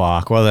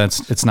 Fuck. Well,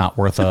 it's not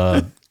worth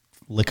a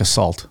lick of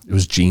salt. It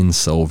was Gene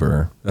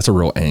Silver. That's a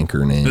real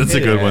anchor name. That's a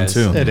good one,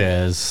 too. It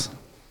is.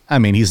 I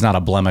mean, he's not a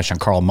blemish on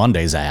Carl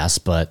Monday's ass,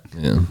 but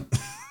Yeah.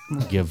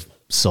 give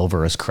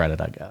Silver his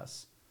credit, I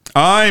guess.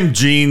 I'm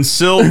Gene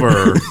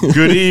Silver.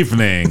 Good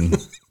evening.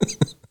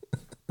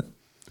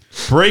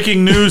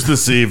 Breaking news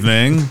this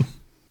evening.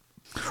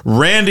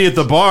 Randy at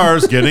the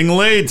bar's getting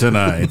laid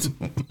tonight.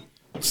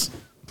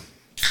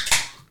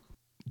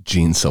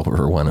 Gene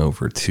Silver went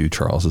over to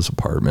Charles's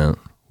apartment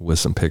with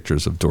some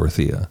pictures of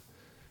Dorothea.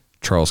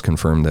 Charles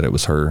confirmed that it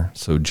was her,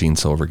 so Gene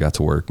Silver got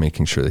to work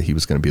making sure that he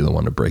was going to be the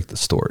one to break the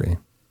story.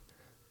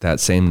 That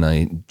same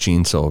night,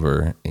 Gene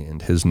Silver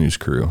and his news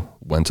crew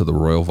went to the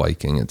Royal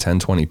Viking at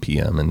 10:20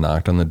 p.m. and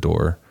knocked on the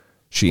door.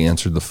 She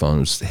answered the phone,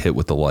 was hit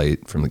with the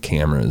light from the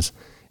cameras,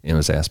 and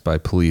was asked by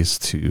police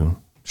to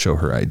show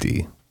her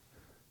ID.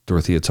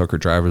 Dorothea took her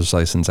driver's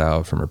license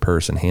out from her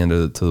purse and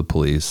handed it to the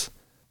police,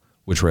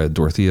 which read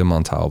Dorothea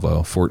Montalvo,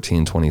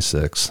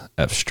 1426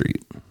 F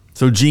Street.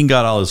 So Gene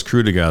got all his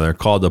crew together,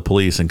 called the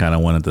police, and kind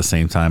of went at the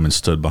same time and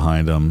stood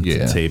behind them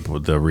to tape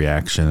with the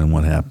reaction and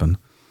what happened.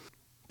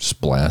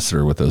 Just blasted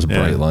her with those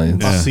bright lights.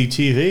 Yeah.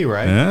 CTV,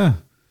 right? Yeah.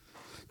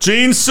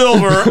 Gene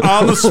Silver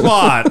on the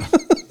spot.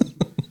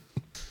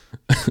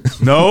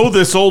 No,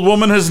 this old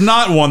woman has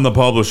not won the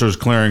Publishers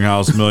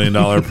Clearinghouse $1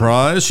 million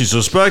prize. She's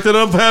suspected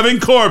of having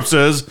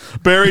corpses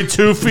buried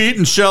 2 feet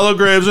in shallow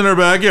graves in her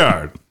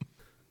backyard.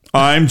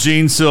 I'm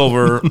Gene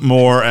Silver,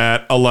 more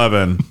at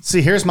 11.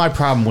 See, here's my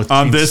problem with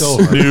On Gene this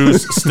Silver.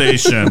 news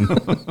station.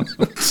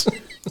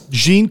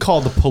 Gene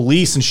called the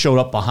police and showed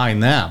up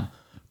behind them.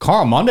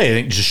 Carl Monday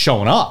ain't just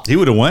showing up. He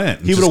would have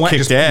went. He would have went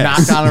and just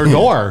knocked on her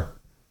door.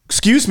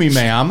 Excuse me,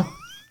 ma'am.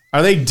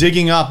 Are they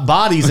digging up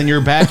bodies in your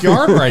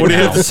backyard right now? What do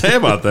you have to say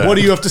about that? What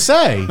do you have to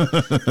say?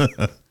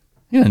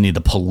 You don't need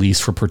the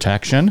police for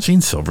protection. Gene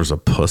Silver's a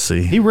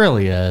pussy. He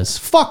really is.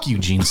 Fuck you,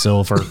 Gene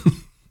Silver.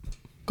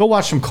 Go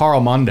watch some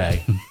Carl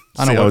Monday.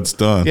 I See how it's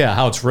done. Yeah,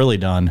 how it's really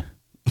done.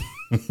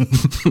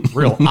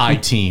 Real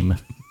I-team.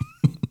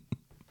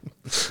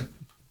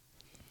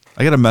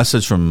 We got a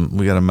message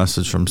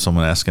from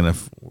someone asking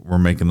if we're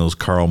making those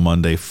Carl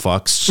Monday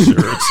fucks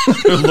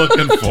shirts. They're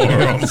looking for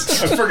them.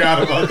 I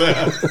forgot about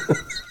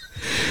that.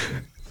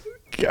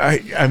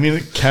 I mean,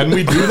 can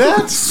we do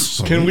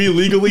that? Can we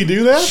legally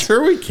do that?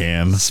 Sure we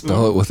can.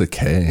 Spell it with a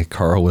K.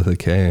 Carl with a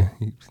K.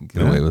 You can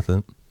get away with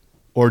it.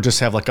 Or just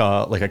have like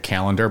a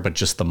calendar, but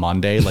just the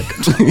Monday, like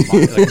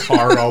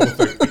Carl with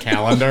the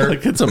calendar.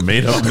 Like it's a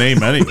made up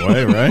name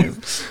anyway, right?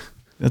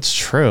 That's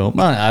true.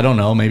 I don't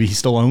know. Maybe he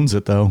still owns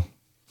it though.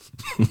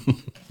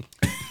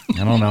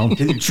 I don't know.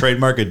 Can you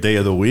trademark a day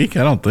of the week?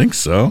 I don't think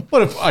so.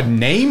 What if a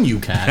name you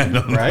can,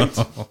 right?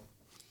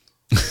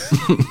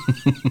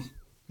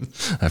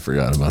 I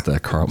forgot about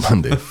that Carl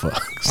Monday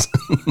fucks.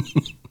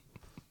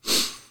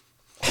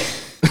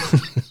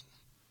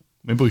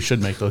 Maybe we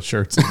should make those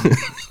shirts.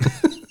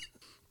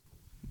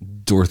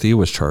 Dorothea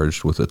was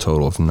charged with a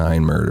total of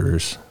 9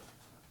 murders.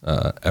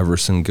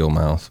 Everson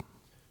Gilmouth,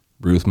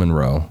 Ruth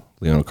Monroe,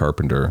 Leona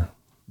Carpenter,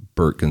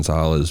 Bert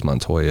Gonzalez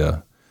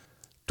Montoya,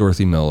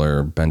 Dorothy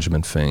Miller,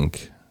 Benjamin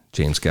Fink,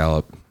 James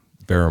Gallup,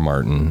 Vera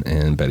Martin,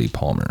 and Betty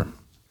Palmer.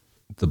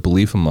 The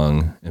belief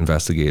among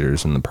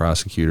investigators and the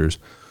prosecutors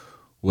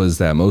was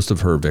that most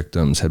of her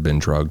victims had been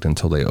drugged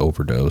until they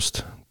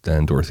overdosed.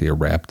 Then Dorothea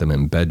wrapped them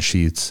in bed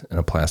sheets and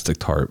a plastic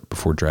tarp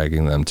before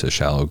dragging them to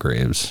shallow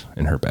graves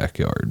in her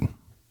backyard.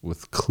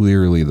 With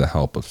clearly the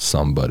help of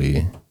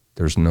somebody,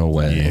 there's no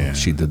way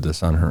she did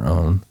this on her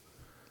own.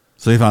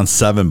 So they found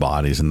 7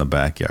 bodies in the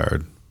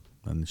backyard,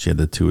 and she had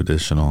the 2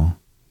 additional.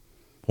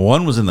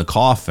 One was in the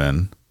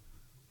coffin.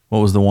 What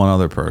was the one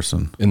other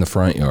person? In the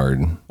front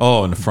yard.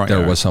 Oh, in the front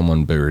yard. There was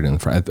someone buried in the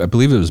front. I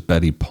believe it was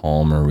Betty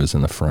Palmer was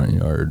in the front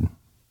yard,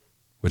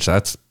 which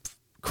that's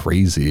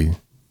crazy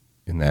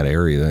in that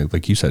area.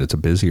 Like you said, it's a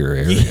busier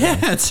area.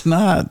 Yeah, it's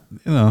not,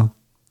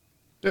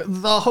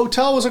 The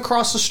hotel was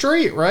across the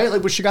street, right?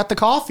 Like where she got the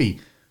coffee.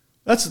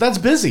 That's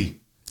busy.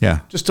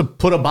 Yeah. Just to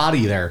put a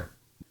body there.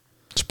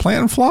 Just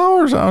planting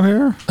flowers out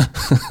here.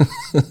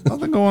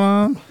 Nothing going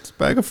on. It's a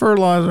bag of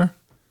fertilizer.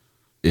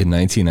 In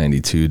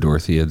 1992,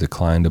 Dorothea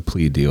declined a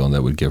plea deal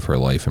that would give her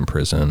life in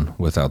prison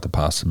without the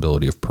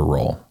possibility of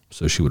parole,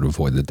 so she would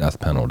avoid the death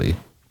penalty,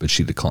 but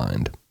she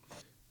declined.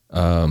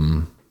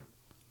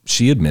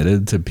 She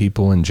admitted to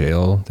people in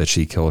jail that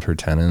she killed her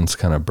tenants,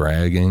 kind of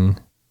bragging.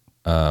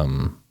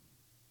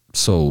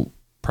 So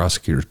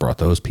prosecutors brought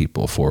those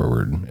people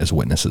forward as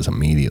witnesses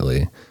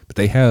immediately, but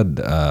they had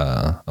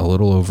a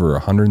little over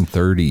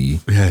 130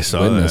 Yeah, I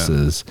saw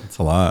witnesses. That's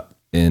a lot.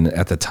 And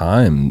at the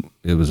time,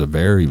 it was a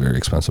very, very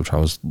expensive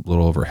trial. It was a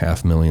little over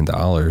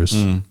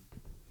 $500,000.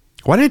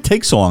 Why did it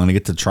take so long to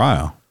get to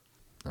trial?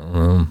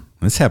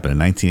 This happened in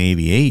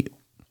 1988.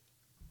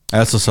 I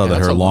also saw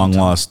that her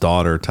long-lost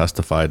daughter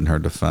testified in her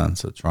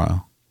defense at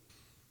trial.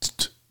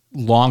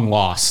 Long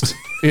lost.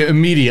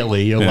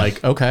 Immediately, you're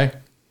like, okay,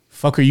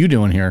 fuck are you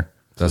doing here?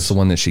 That's the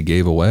one that she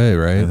gave away,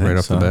 right? Right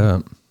off the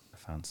bat.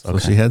 So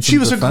she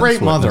was a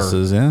great mother.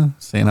 Yeah,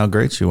 saying how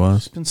great she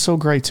was. It's been so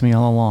great to me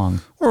all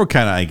along. Or we're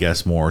kind of, I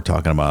guess, more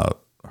talking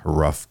about her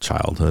rough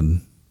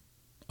childhood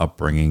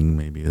upbringing,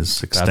 maybe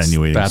as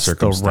extenuating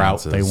circumstances.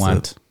 That's the route they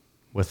went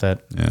with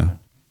it. Yeah.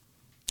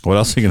 What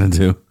else are you going to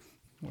do?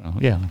 Well,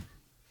 yeah.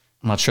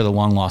 I'm not sure the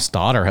long-lost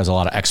daughter has a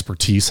lot of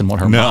expertise in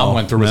what her mom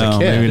went through as a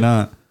kid. Maybe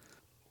not.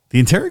 The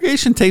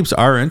interrogation tapes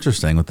are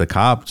interesting with the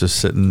cop just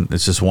sitting.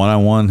 It's just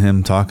one-on-one,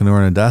 him talking to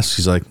her at a desk.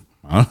 She's like,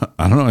 I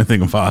don't know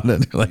anything about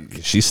it. Like,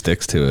 she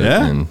sticks to it,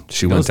 and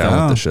she went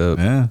down with the ship.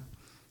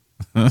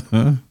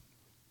 Yeah.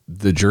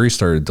 The jury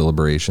started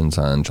deliberations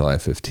on July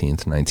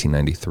 15th,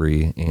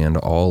 1993, and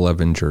all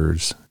 11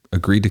 jurors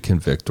agreed to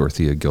convict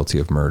Dorothea guilty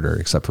of murder,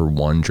 except for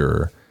one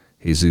juror,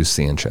 Jesus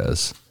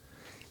Sanchez.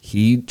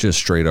 He just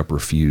straight up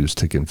refused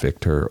to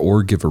convict her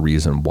or give a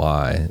reason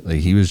why. Like,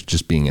 he was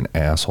just being an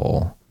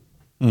asshole.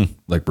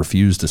 Like,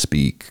 refused to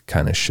speak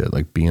kind of shit,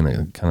 like being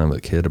a kind of a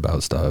kid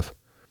about stuff.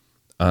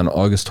 On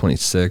August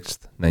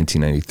 26th,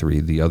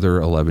 1993, the other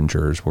 11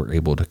 jurors were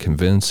able to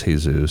convince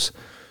Jesus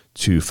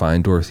to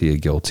find Dorothea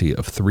guilty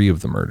of 3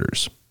 of the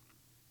murders.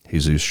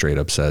 Jesus straight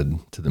up said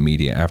to the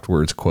media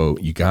afterwards,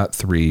 quote, "You got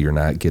 3, you're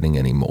not getting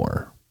any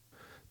more."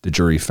 The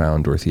jury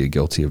found Dorothea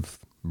guilty of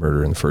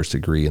murder in the first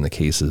degree in the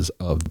cases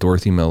of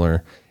Dorothy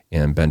Miller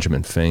and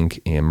Benjamin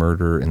Fink, and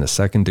murder in the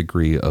second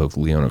degree of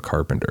Leona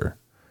Carpenter.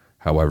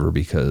 However,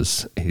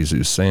 because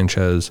Jesus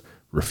Sanchez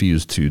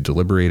refused to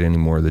deliberate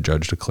anymore, the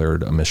judge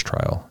declared a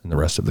mistrial in the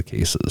rest of the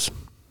cases.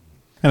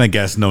 And I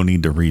guess no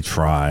need to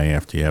retry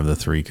after you have the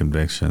 3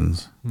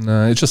 convictions.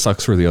 No, it just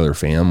sucks for the other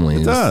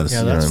families. It does.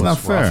 Yeah, that's not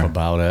what's rough fair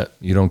about it.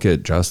 You don't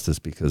get justice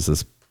because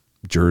this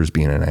juror's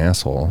being an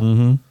asshole.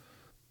 Mm-hmm.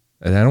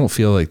 And I don't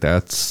feel like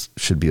that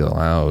should be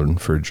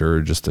allowed for a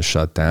juror just to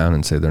shut down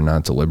and say they're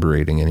not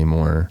deliberating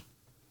anymore.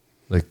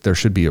 Like, there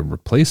should be a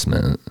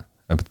replacement,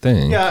 I would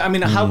think. Yeah, I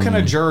mean, how can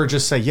a juror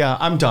just say, yeah,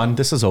 I'm done,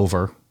 this is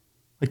over?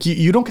 Like,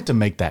 you don't get to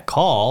make that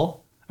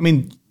call. I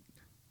mean,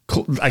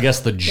 I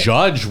guess the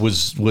judge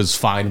was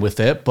fine with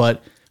it,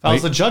 but if I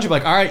was the judge, I'd be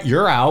like, all right,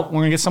 you're out.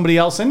 We're going to get somebody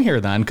else in here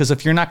then, because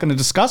if you're not going to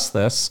discuss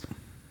this,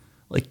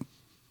 like,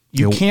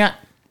 you can't.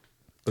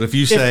 But if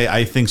you say,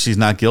 I think she's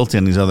not guilty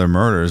on these other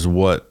murders,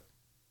 what,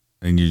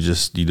 and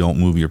you don't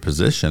move your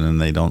position and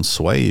they don't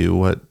sway you,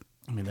 what?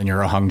 I mean, then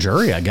you're a hung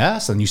jury, I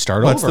guess, and you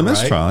start over, That's the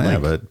mistrial,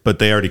 right? yeah. But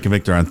they already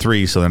convicted her on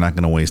 3, so they're not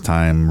going to waste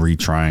time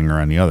retrying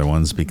her on the other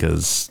ones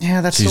because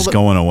she's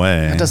going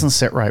away. That doesn't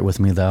sit right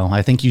with me, though.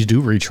 I think you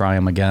do retry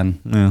them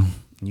again. Yeah.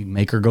 You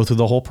make her go through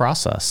the whole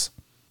process.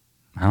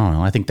 I don't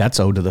know. I think that's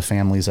owed to the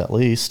families at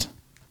least.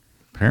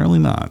 Apparently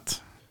not.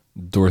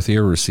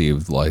 Dorothea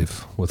received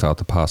life without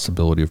the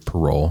possibility of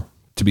parole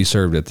to be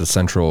served at the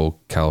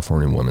Central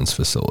California Women's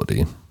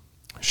Facility.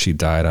 She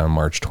died on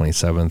March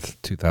 27th,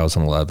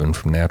 2011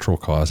 from natural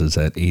causes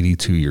at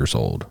 82 years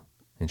old.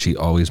 And she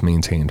always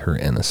maintained her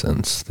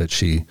innocence, that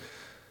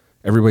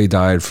everybody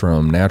died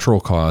from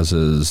natural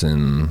causes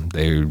and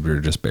they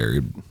were just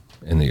buried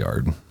in the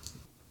yard.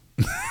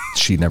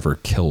 She never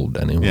killed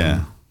anyone.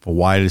 Yeah. But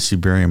why did she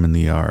bury him in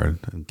the yard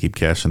and keep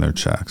cashing their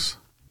checks?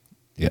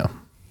 Yeah.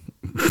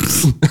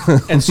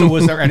 And so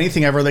was there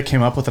anything ever that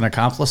came up with an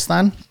accomplice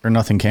then? Or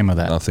nothing came of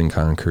that? Nothing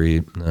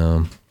concrete,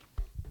 no.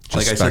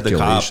 Like I said, the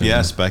cop,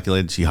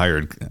 speculated she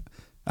hired,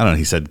 I don't know,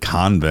 he said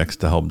convicts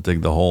to help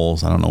dig the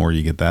holes. I don't know where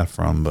you get that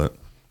from, but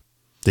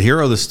the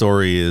hero of the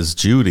story is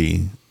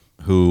Judy,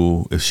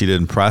 who, if she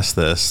didn't press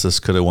this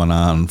could have went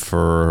on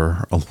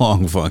for a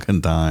long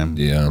fucking time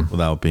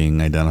without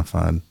being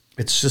identified.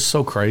 It's just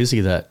so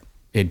crazy that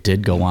it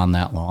did go on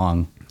that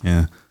long.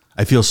 Yeah.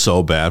 I feel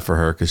so bad for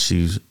her because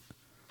she's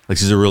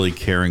a really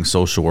caring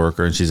social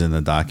worker, and she's in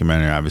the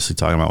documentary obviously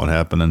talking about what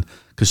happened. And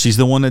because she's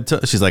the one that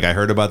she's like, I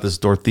heard about this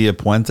Dorothea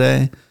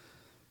Puente,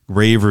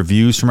 rave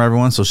reviews from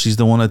everyone. So she's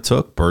the one that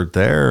took Bert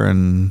there,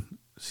 and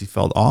she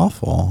felt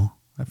awful.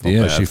 I felt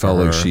bad she felt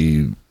her. like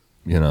she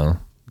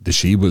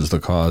was the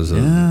cause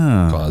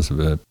of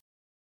it.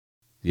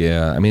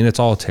 Yeah, I mean, it's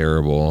all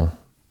terrible.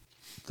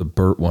 The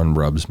Bert one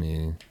rubs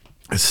me.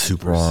 It's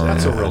super wrong.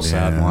 That's a real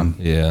sad one.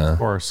 Yeah. Of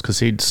course, because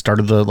he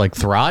started to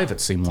thrive,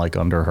 it seemed like,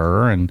 under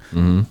her, and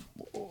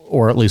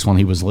or at least when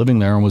he was living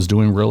there and was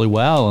doing really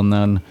well, and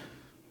then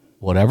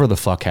whatever the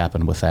fuck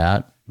happened with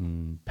that,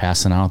 and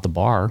passing out at the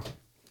bar.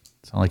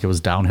 It's not like it was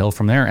downhill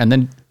from there. And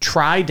then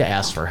tried to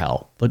ask for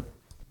help, but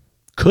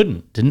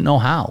didn't know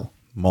how.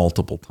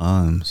 Multiple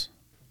times.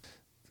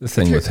 The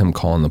thing with him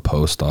calling the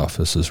post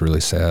office is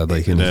really sad.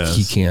 Like,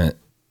 he can't.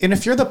 And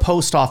if you're the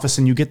post office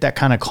and you get that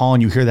kind of call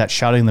and you hear that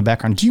shouting in the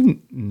background, do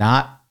you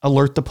not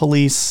alert the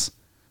police?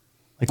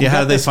 Like,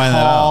 how did they find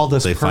that out?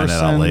 Did they find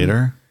that out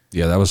later?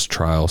 Yeah, that was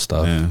trial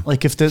stuff. Yeah.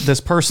 Like if this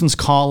person's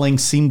calling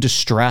seemed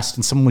distressed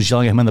and someone was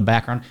yelling at him in the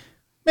background,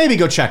 maybe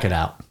go check it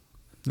out.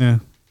 Yeah.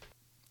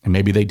 And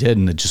maybe they did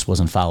and it just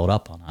wasn't followed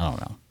up on. I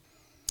don't know.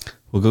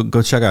 Well,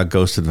 go check out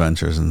Ghost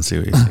Adventures and see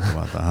what you think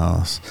about the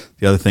house.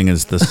 The other thing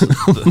is this: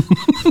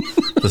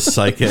 the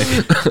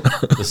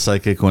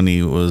psychic when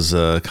he was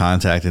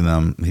contacting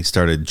them, he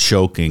started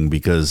choking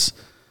because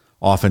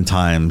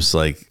oftentimes,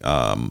 like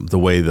the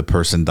way the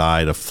person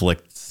died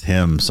afflicts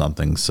him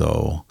something.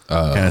 So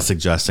kind of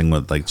suggesting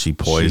with like she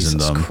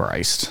poisoned Jesus them.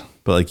 Christ!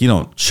 But like you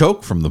don't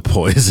choke from the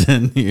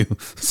poison,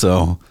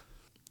 so.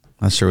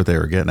 Not sure what they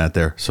were getting at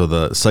there. So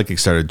the psychic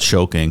started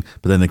choking,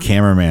 but then the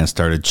cameraman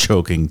started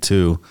choking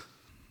too.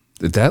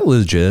 That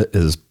legit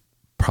is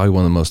probably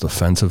one of the most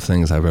offensive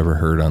things I've ever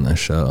heard on this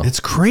show. It's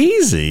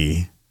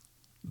crazy.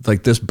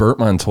 Like this Burt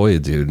Montoya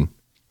dude,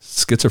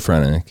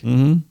 schizophrenic,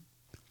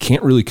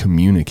 can't really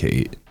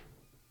communicate,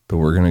 but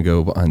we're going to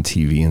go on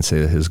TV and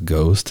say that his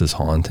ghost is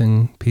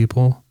haunting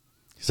people.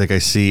 He's like, I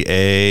see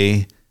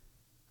A,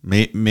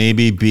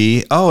 maybe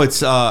B. Oh,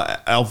 it's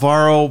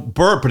Alvaro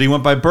Burt, but he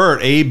went by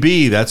Burt.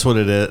 AB, that's what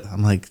it is.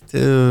 I'm like,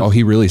 dude. Oh,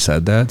 he really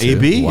said that too?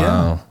 AB? Wow.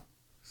 Yeah.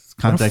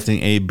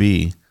 Contacting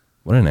AB.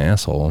 What an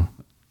asshole.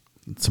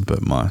 It's a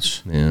bit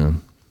much. Yeah.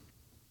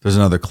 There's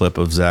another clip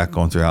of Zach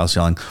going through the house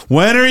yelling,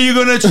 "When are you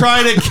going to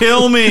try to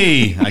kill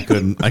me?" I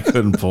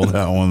couldn't pull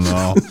that one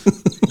though.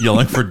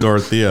 Yelling for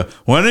Dorothea,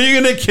 "When are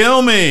you going to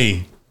kill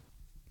me?"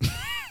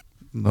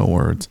 No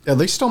words. Are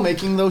they still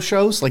making those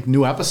shows, like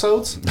new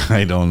episodes?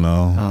 I don't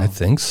know. I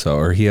think so.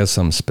 Or he has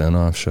some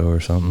spin-off show or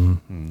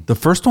something. The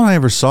first one I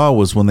ever saw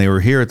was when they were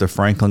here at the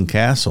Franklin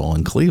Castle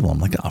in Cleveland. I'm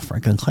like, oh,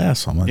 Franklin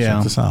Castle. I'm going to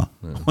check this out.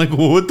 I'm like,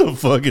 what the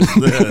fuck is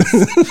this?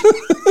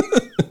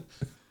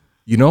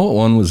 You know what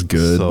one was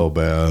good? So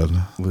bad.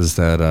 Was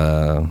that,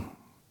 I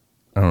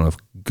don't know if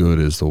good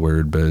is the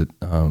word, but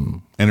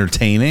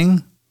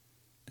Entertaining?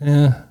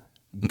 yeah.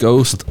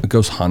 Ghost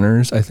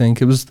Hunters, I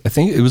think it was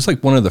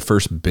like one of the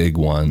first big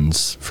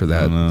ones for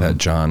that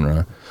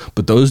genre.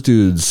 But those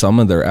dudes, some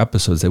of their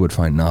episodes, they would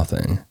find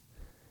nothing.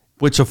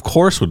 Which of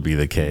course would be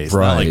the case.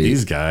 Not like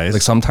these guys.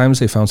 Like sometimes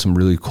they found some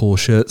really cool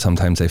shit.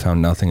 Sometimes they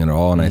found nothing at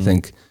all. And I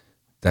think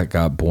that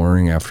got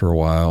boring after a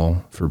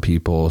while for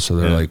people. So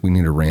they're like, we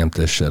need to ramp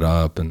this shit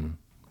up. And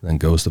then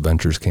Ghost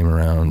Adventures came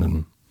around.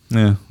 And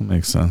yeah, that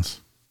makes sense.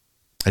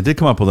 I did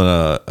come up with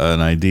an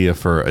idea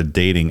for a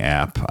dating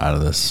app out of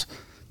this.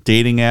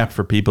 Dating app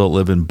for people that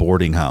live in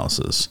boarding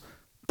houses.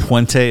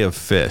 Puente of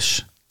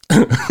Fish.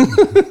 What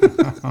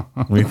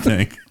do you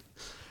think?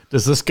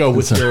 Does this go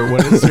with your,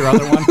 what is your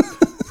other one?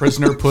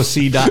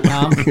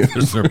 Prisonerpussy.com?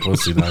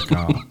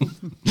 Prisonerpussy.com.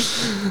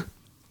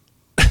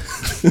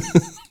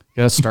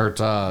 Gotta start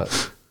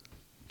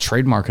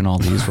trademarking all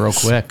these real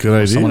quick.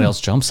 Good idea. Someone else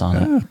jumps on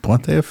it.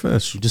 Puente of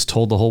Fish. You just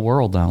told the whole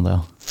world now,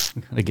 though.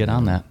 Gotta get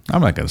on that.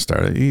 I'm not going to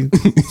start it.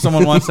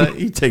 Someone wants that,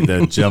 you take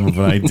that gem of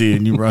an idea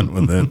and you run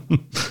with it.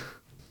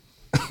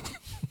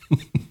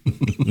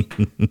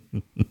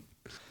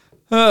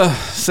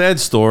 Sad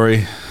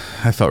story.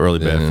 I felt really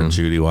bad for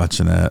Judy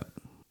watching that.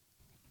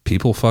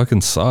 people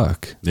fucking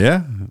suck.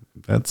 Yeah,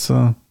 that's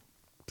the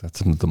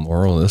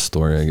moral of this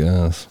story, I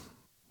guess.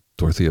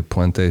 Dorothea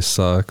Puente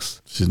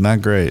sucks. she's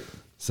not great.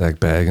 Zach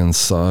Baggins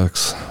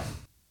sucks.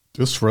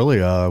 Just really,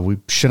 we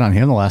shit on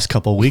him the last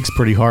couple of weeks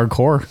pretty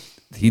hardcore.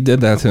 He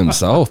did that to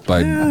himself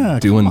by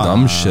doing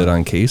dumb shit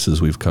on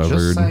cases we've covered.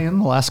 Just saying,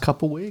 the last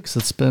couple of weeks,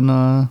 it's been...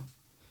 I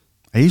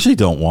usually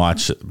don't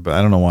watch it, but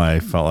I don't know why I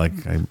felt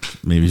like I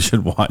maybe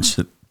should watch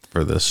it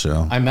for this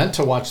show. I meant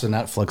to watch the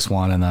Netflix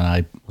one, and then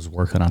I was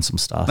working on some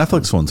stuff.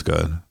 Netflix one's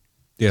good.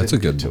 Yeah, it's a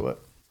good to it.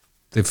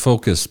 They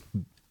focus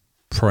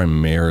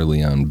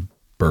primarily on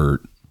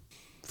Bert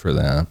for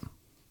that.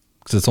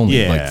 Because it's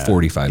only like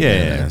 45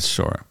 minutes. Yeah,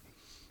 sure.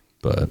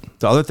 But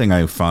the other thing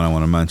I found I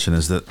want to mention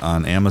is that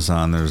on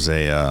Amazon there's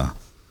a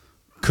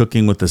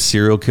Cooking with the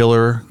Serial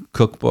Killer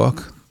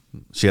cookbook.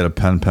 She had a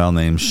pen pal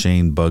named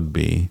Shane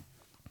Bugbee.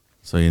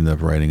 So he ended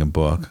up writing a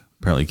book.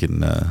 Apparently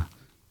getting a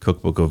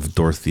cookbook of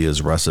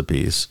Dorothea's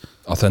recipes.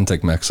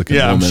 authentic Mexican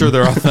Yeah, woman. I'm sure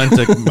they're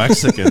authentic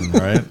Mexican,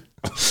 right?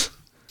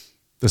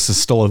 This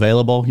is still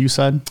available, you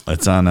said?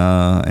 It's on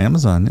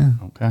Amazon, yeah.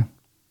 Okay.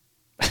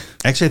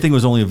 Actually, I think it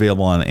was only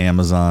available on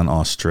Amazon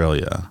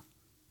Australia.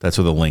 That's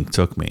where the link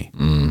took me.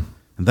 And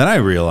then I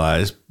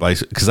realized,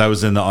 because I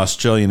was in the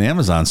Australian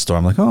Amazon store,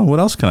 I'm like, oh, what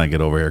else can I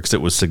get over here? Because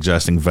it was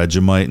suggesting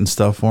Vegemite and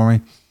stuff for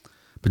me.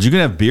 But you can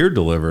have beer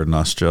delivered in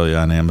Australia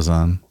on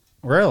Amazon.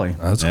 Really?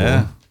 That's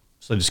Yeah. cool.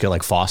 So just get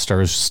like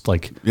Foster's, just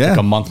like Yeah.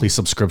 a monthly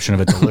subscription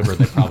of it delivered.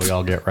 They probably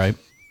all get, right?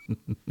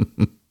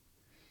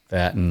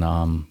 That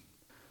and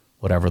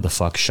whatever the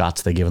fuck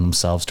shots they give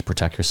themselves to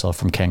protect yourself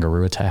from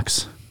kangaroo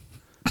attacks.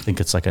 I think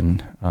it's like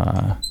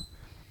a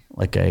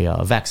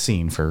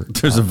vaccine for.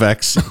 There's a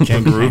vaccine,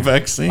 kangaroo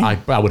vaccine.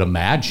 I would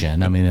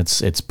imagine. I mean,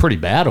 it's pretty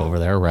bad over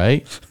there,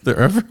 right? They're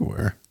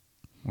everywhere.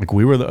 Like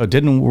we were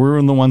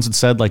the ones that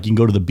said like you can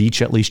go to the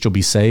beach, at least you'll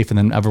be safe, and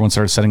then everyone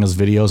started sending us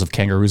videos of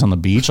kangaroos on the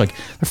beach. Like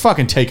they're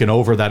fucking taking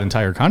over that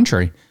entire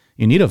country.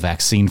 You need a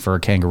vaccine for a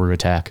kangaroo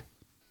attack.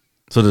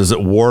 So does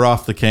it ward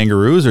off the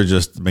kangaroos or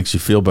just makes you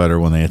feel better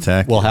when they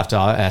attack? We'll have to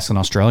ask an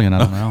Australian. I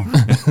don't know.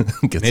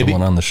 Get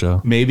someone on the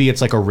show. Maybe it's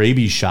like a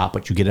rabies shot,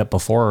 but you get it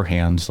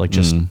beforehand. Like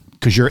just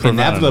because you're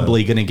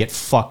inevitably going to get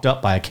fucked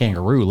up by a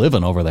kangaroo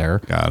living over there.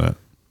 Got it.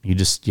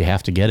 You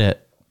have to get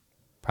it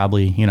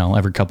probably,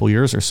 every couple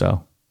years or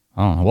so.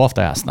 I don't know. We'll have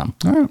to ask them.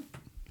 All right.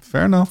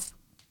 Fair enough.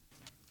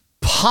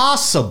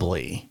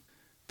 Possibly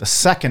the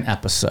second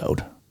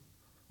episode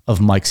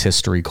of Mike's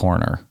History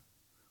Corner,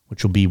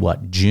 which will be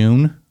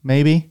June,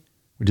 maybe?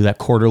 We do that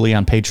quarterly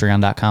on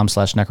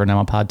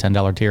patreon.com/necronemapod,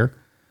 $10 tier.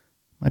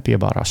 Might be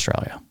about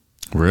Australia.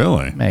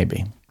 Really?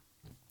 Maybe.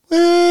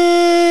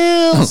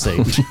 We'll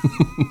see.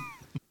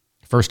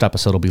 First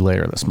episode will be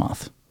later this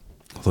month.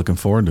 Looking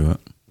forward to it.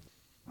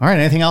 All right.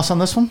 Anything else on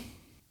this one?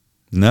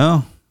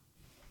 No.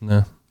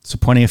 So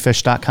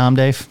puenteoffish.com,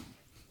 Dave?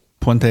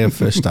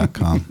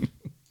 Puenteoffish.com.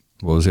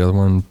 What was the other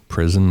one?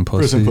 Prison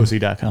Pussy?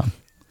 Prisonpussy.com.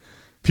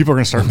 People are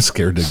going to start. I'm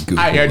scared to Google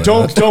that.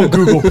 Don't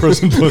Google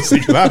prison pussy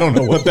because I don't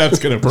know what that's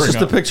going to bring It's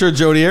just up. a picture of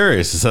Jodi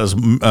Arias. It says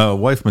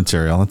wife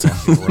material. That's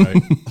all.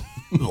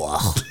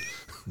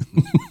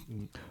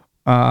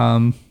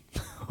 Right.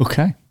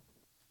 Okay.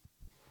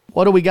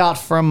 What do we got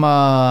from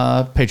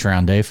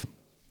Patreon, Dave?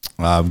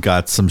 I've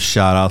got some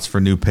shout outs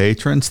for new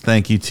patrons.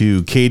 Thank you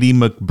to Katie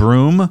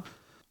McBroom,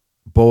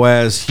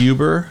 Boaz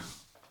Huber,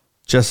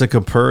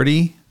 Jessica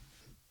Purdy,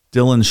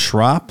 Dylan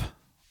Schropp,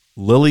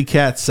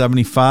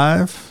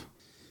 Lilycat75,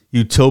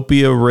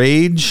 Utopia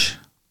Rage,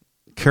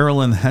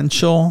 Carolyn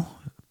Henschel,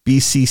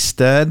 BC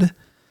Stead,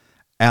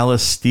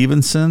 Alice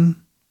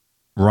Stevenson,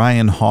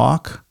 Ryan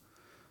Hawk,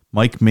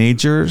 Mike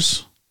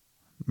Majors,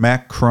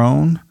 Matt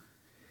Crone,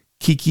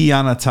 Kiki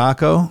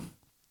Anatako,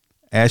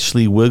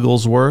 Ashley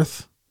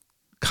Wigglesworth,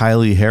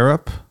 Kylie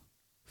Harrop,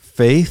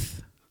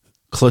 Faith,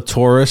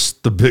 Clitoris,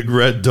 the big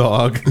red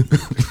dog.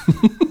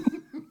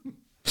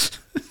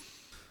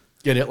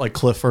 Get it like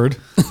Clifford.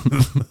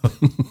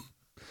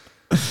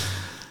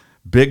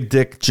 Big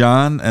Dick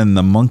John and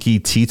the Monkey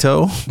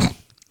Tito,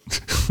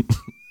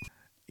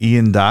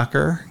 Ian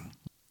Docker,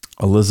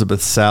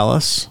 Elizabeth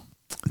Salas,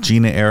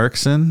 Gina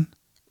Erickson,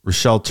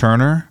 Rochelle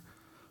Turner,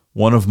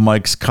 one of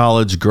Mike's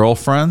college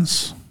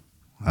girlfriends.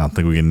 I don't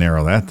think we can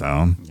narrow that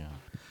down. Yeah.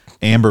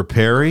 Amber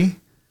Perry,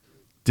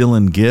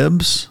 Dylan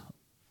Gibbs,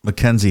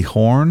 Mackenzie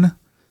Horn,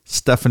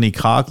 Stephanie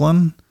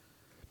Coughlin,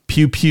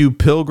 Pew Pew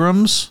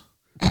Pilgrims,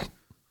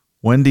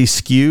 Wendy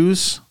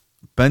Skews,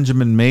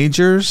 Benjamin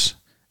Majors,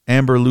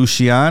 Amber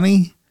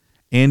Luciani,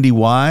 Andy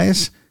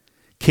Wise,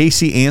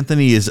 Casey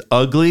Anthony is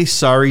ugly.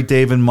 Sorry,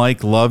 Dave and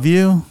Mike love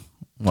you.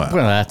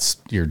 Well,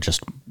 you're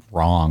just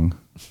wrong,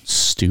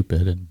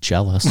 stupid, and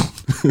jealous.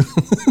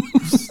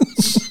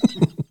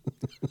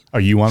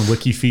 Are you on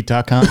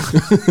wikifeet.com?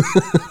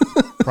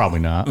 Probably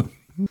not.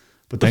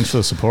 But thanks for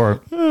the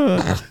support.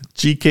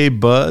 GK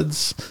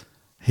Buds,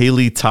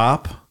 Haley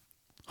Top,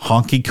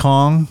 Honky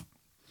Kong,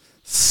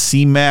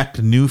 C-Mac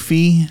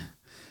Newfie,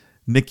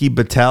 Nikki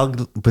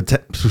Battaglia,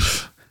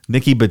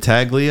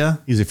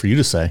 Easy for you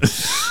to say.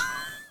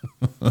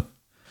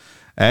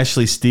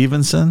 Ashley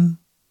Stevenson,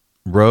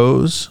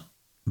 Rose,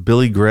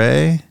 Billy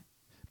Gray,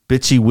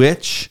 Bitchy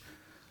Witch,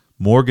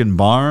 Morgan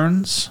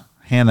Barnes,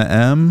 Hannah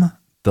M,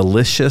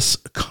 Delicious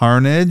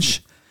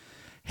Carnage,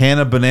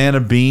 Hannah Banana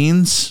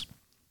Beans,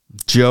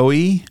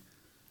 Joey,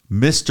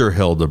 Mr.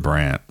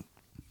 Hildebrandt.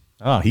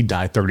 Oh, he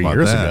died 30 About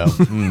years that.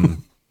 ago.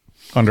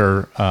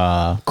 Under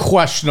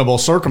questionable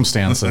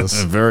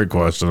circumstances. Very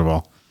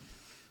questionable.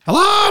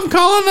 Hello, I'm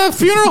calling the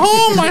funeral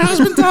home. My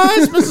husband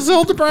dies. Mrs.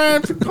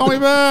 Hildebrandt, call me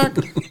back.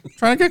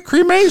 Trying to get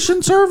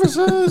cremation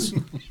services.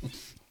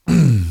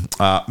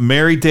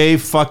 Mary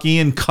Dave, fuck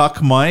Ian,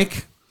 Cuck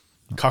Mike.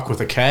 Cuck with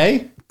a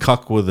K?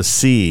 Cuck with a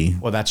C.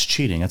 Well, that's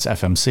cheating. That's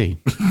FMC.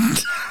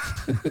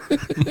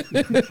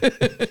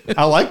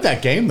 I like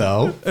that game,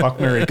 though. Fuck,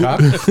 Mary,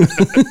 Cuck.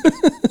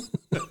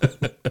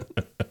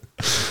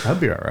 That'd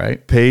be all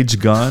right. Paige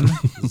Gunn,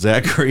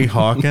 Zachary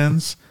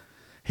Hawkins,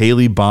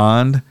 Haley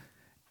Bond,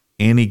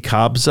 Annie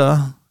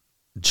Kabza,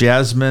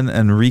 Jasmine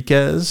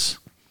Enriquez,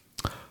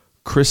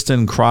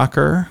 Kristen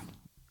Crocker,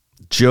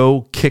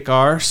 Joe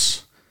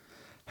Kickarse,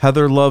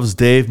 Heather loves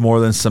Dave more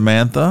than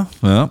Samantha.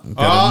 Well,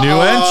 got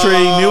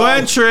a new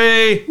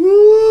entry.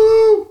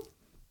 Woo!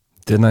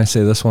 Didn't I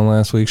say this one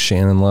last week?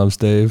 Shannon loves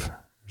Dave. Or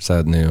is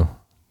that new?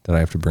 That I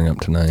have to bring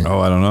up tonight? Oh,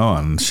 I don't know.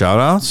 On shout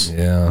outs?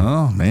 Yeah.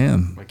 Oh,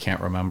 man. I can't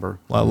remember.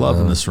 A lot of love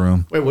in this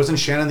room. Wait, wasn't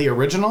Shannon the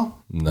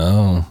original?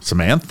 No.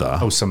 Samantha.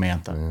 Oh,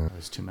 Samantha.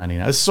 There's too many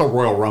now. This is a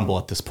Royal Rumble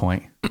at this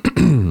point.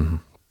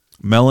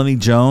 Melanie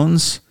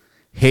Jones,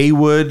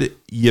 Haywood,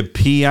 you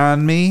pee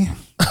on me.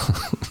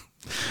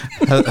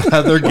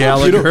 Heather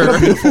Gallagher,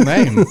 Beautiful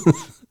name.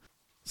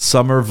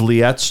 Summer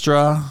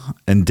Vlietstra,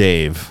 and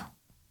Dave.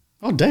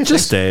 Oh, Dave.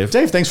 Just Dave.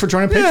 Dave, thanks for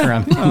joining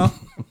Patreon.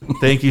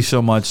 Thank you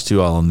so much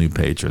to all new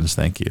patrons.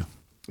 Thank you.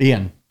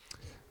 Ian.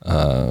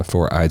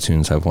 For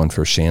iTunes, I have one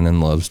for Shannon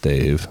loves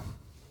Dave.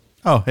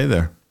 Oh, hey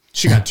there.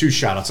 She got 2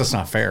 shout-outs. That's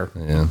not fair.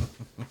 Yeah.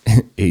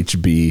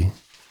 HB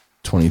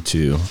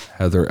 22,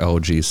 Heather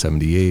LG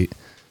 78,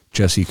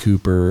 Jesse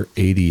Cooper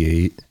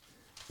 88,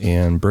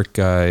 And Brick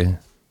Guy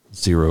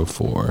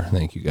 04.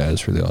 Thank you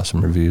guys for the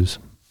awesome reviews.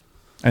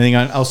 Anything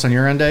else on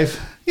your end, Dave?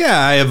 Yeah,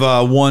 I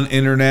have one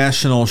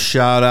international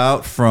shout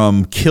out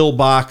from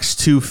Killbox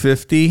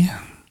 250,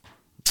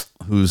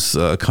 whose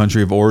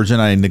country of origin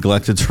I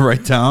neglected to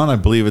write down. I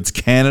believe it's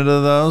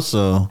Canada, though,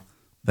 so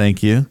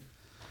thank you.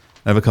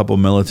 I have a couple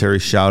military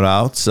shout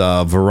outs.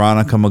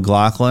 Veronica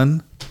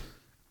McLaughlin,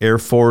 Air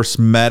Force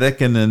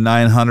medic in the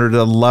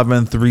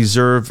 911th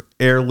Reserve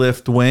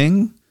Airlift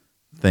Wing.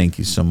 Thank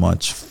you so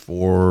much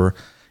for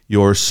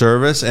your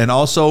service. And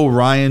also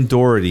Ryan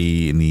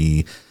Doherty in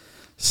the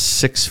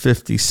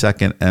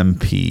 652nd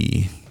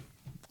MP,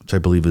 which I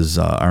believe is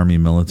Army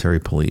Military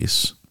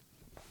Police.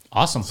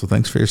 Awesome. So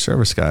thanks for your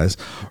service, guys.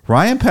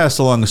 Ryan passed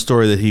along a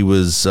story that he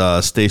was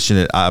stationed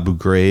at Abu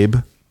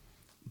Ghraib,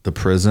 the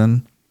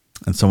prison,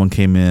 and someone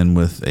came in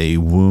with a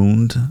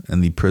wound,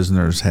 and the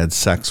prisoners had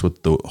sex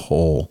with the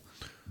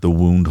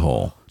wound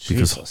hole.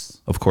 Jesus.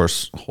 Because, of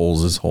course,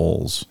 holes is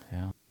holes.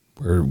 Yeah.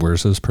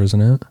 Where's this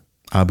prison at?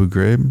 Abu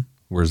Ghraib?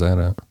 Where's that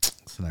at?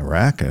 It's in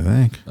Iraq, I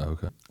think. Oh,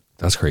 okay.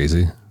 That's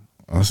crazy.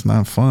 That's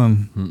not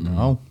fun.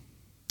 No.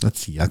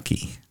 That's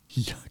yucky.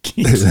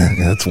 Yucky.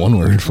 That's one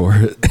word for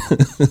it.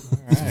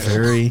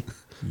 Very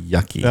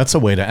yucky. That's a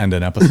way to end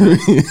an episode.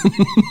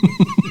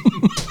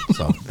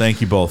 So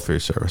thank you both for your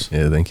service.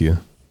 Yeah, thank you.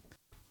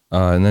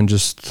 And then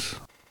just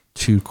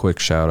two quick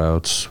shout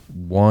outs.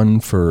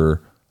 One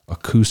for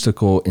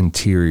Acoustical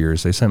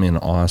Interiors. They sent me an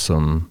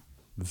awesome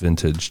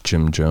vintage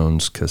Jim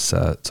Jones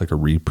cassette. It's like a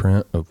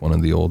reprint of one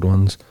of the old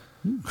ones.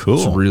 Cool.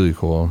 It's really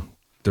cool.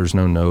 There's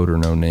no note or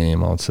no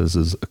name. All it says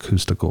is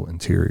Acoustical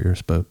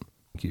Interiors, but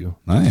thank you.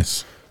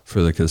 Nice.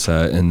 For the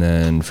cassette. And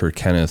then for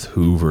Kenneth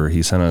Hoover,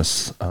 he sent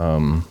us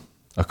a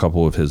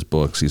couple of his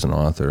books. He's an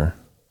author.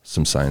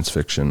 Some science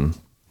fiction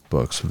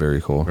books. Very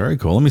cool. Very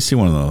cool. Let me see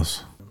one of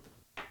those.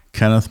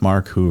 Kenneth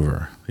Mark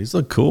Hoover. These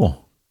look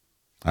cool.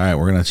 All right,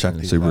 we're going to check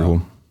these Super out.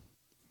 cool.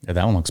 Yeah,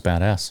 that one looks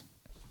badass.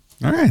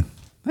 All right.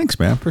 Thanks,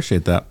 man.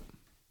 Appreciate that.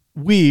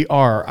 We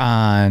are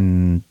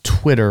on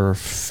Twitter,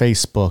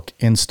 Facebook,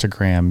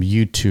 Instagram,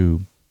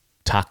 YouTube,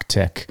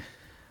 TokTik,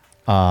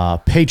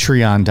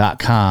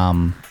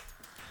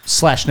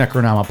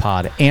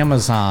 patreon.com/Necronomipod,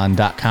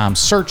 amazon.com,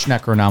 search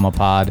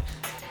Necronomipod,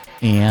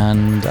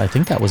 and I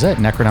think that was it,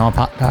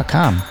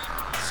 necronomipod.com.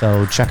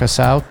 So check us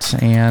out,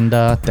 and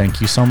thank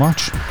you so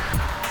much.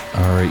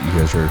 All right, you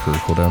guys ready for the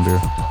cool down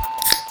beer?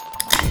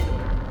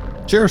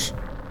 Cheers.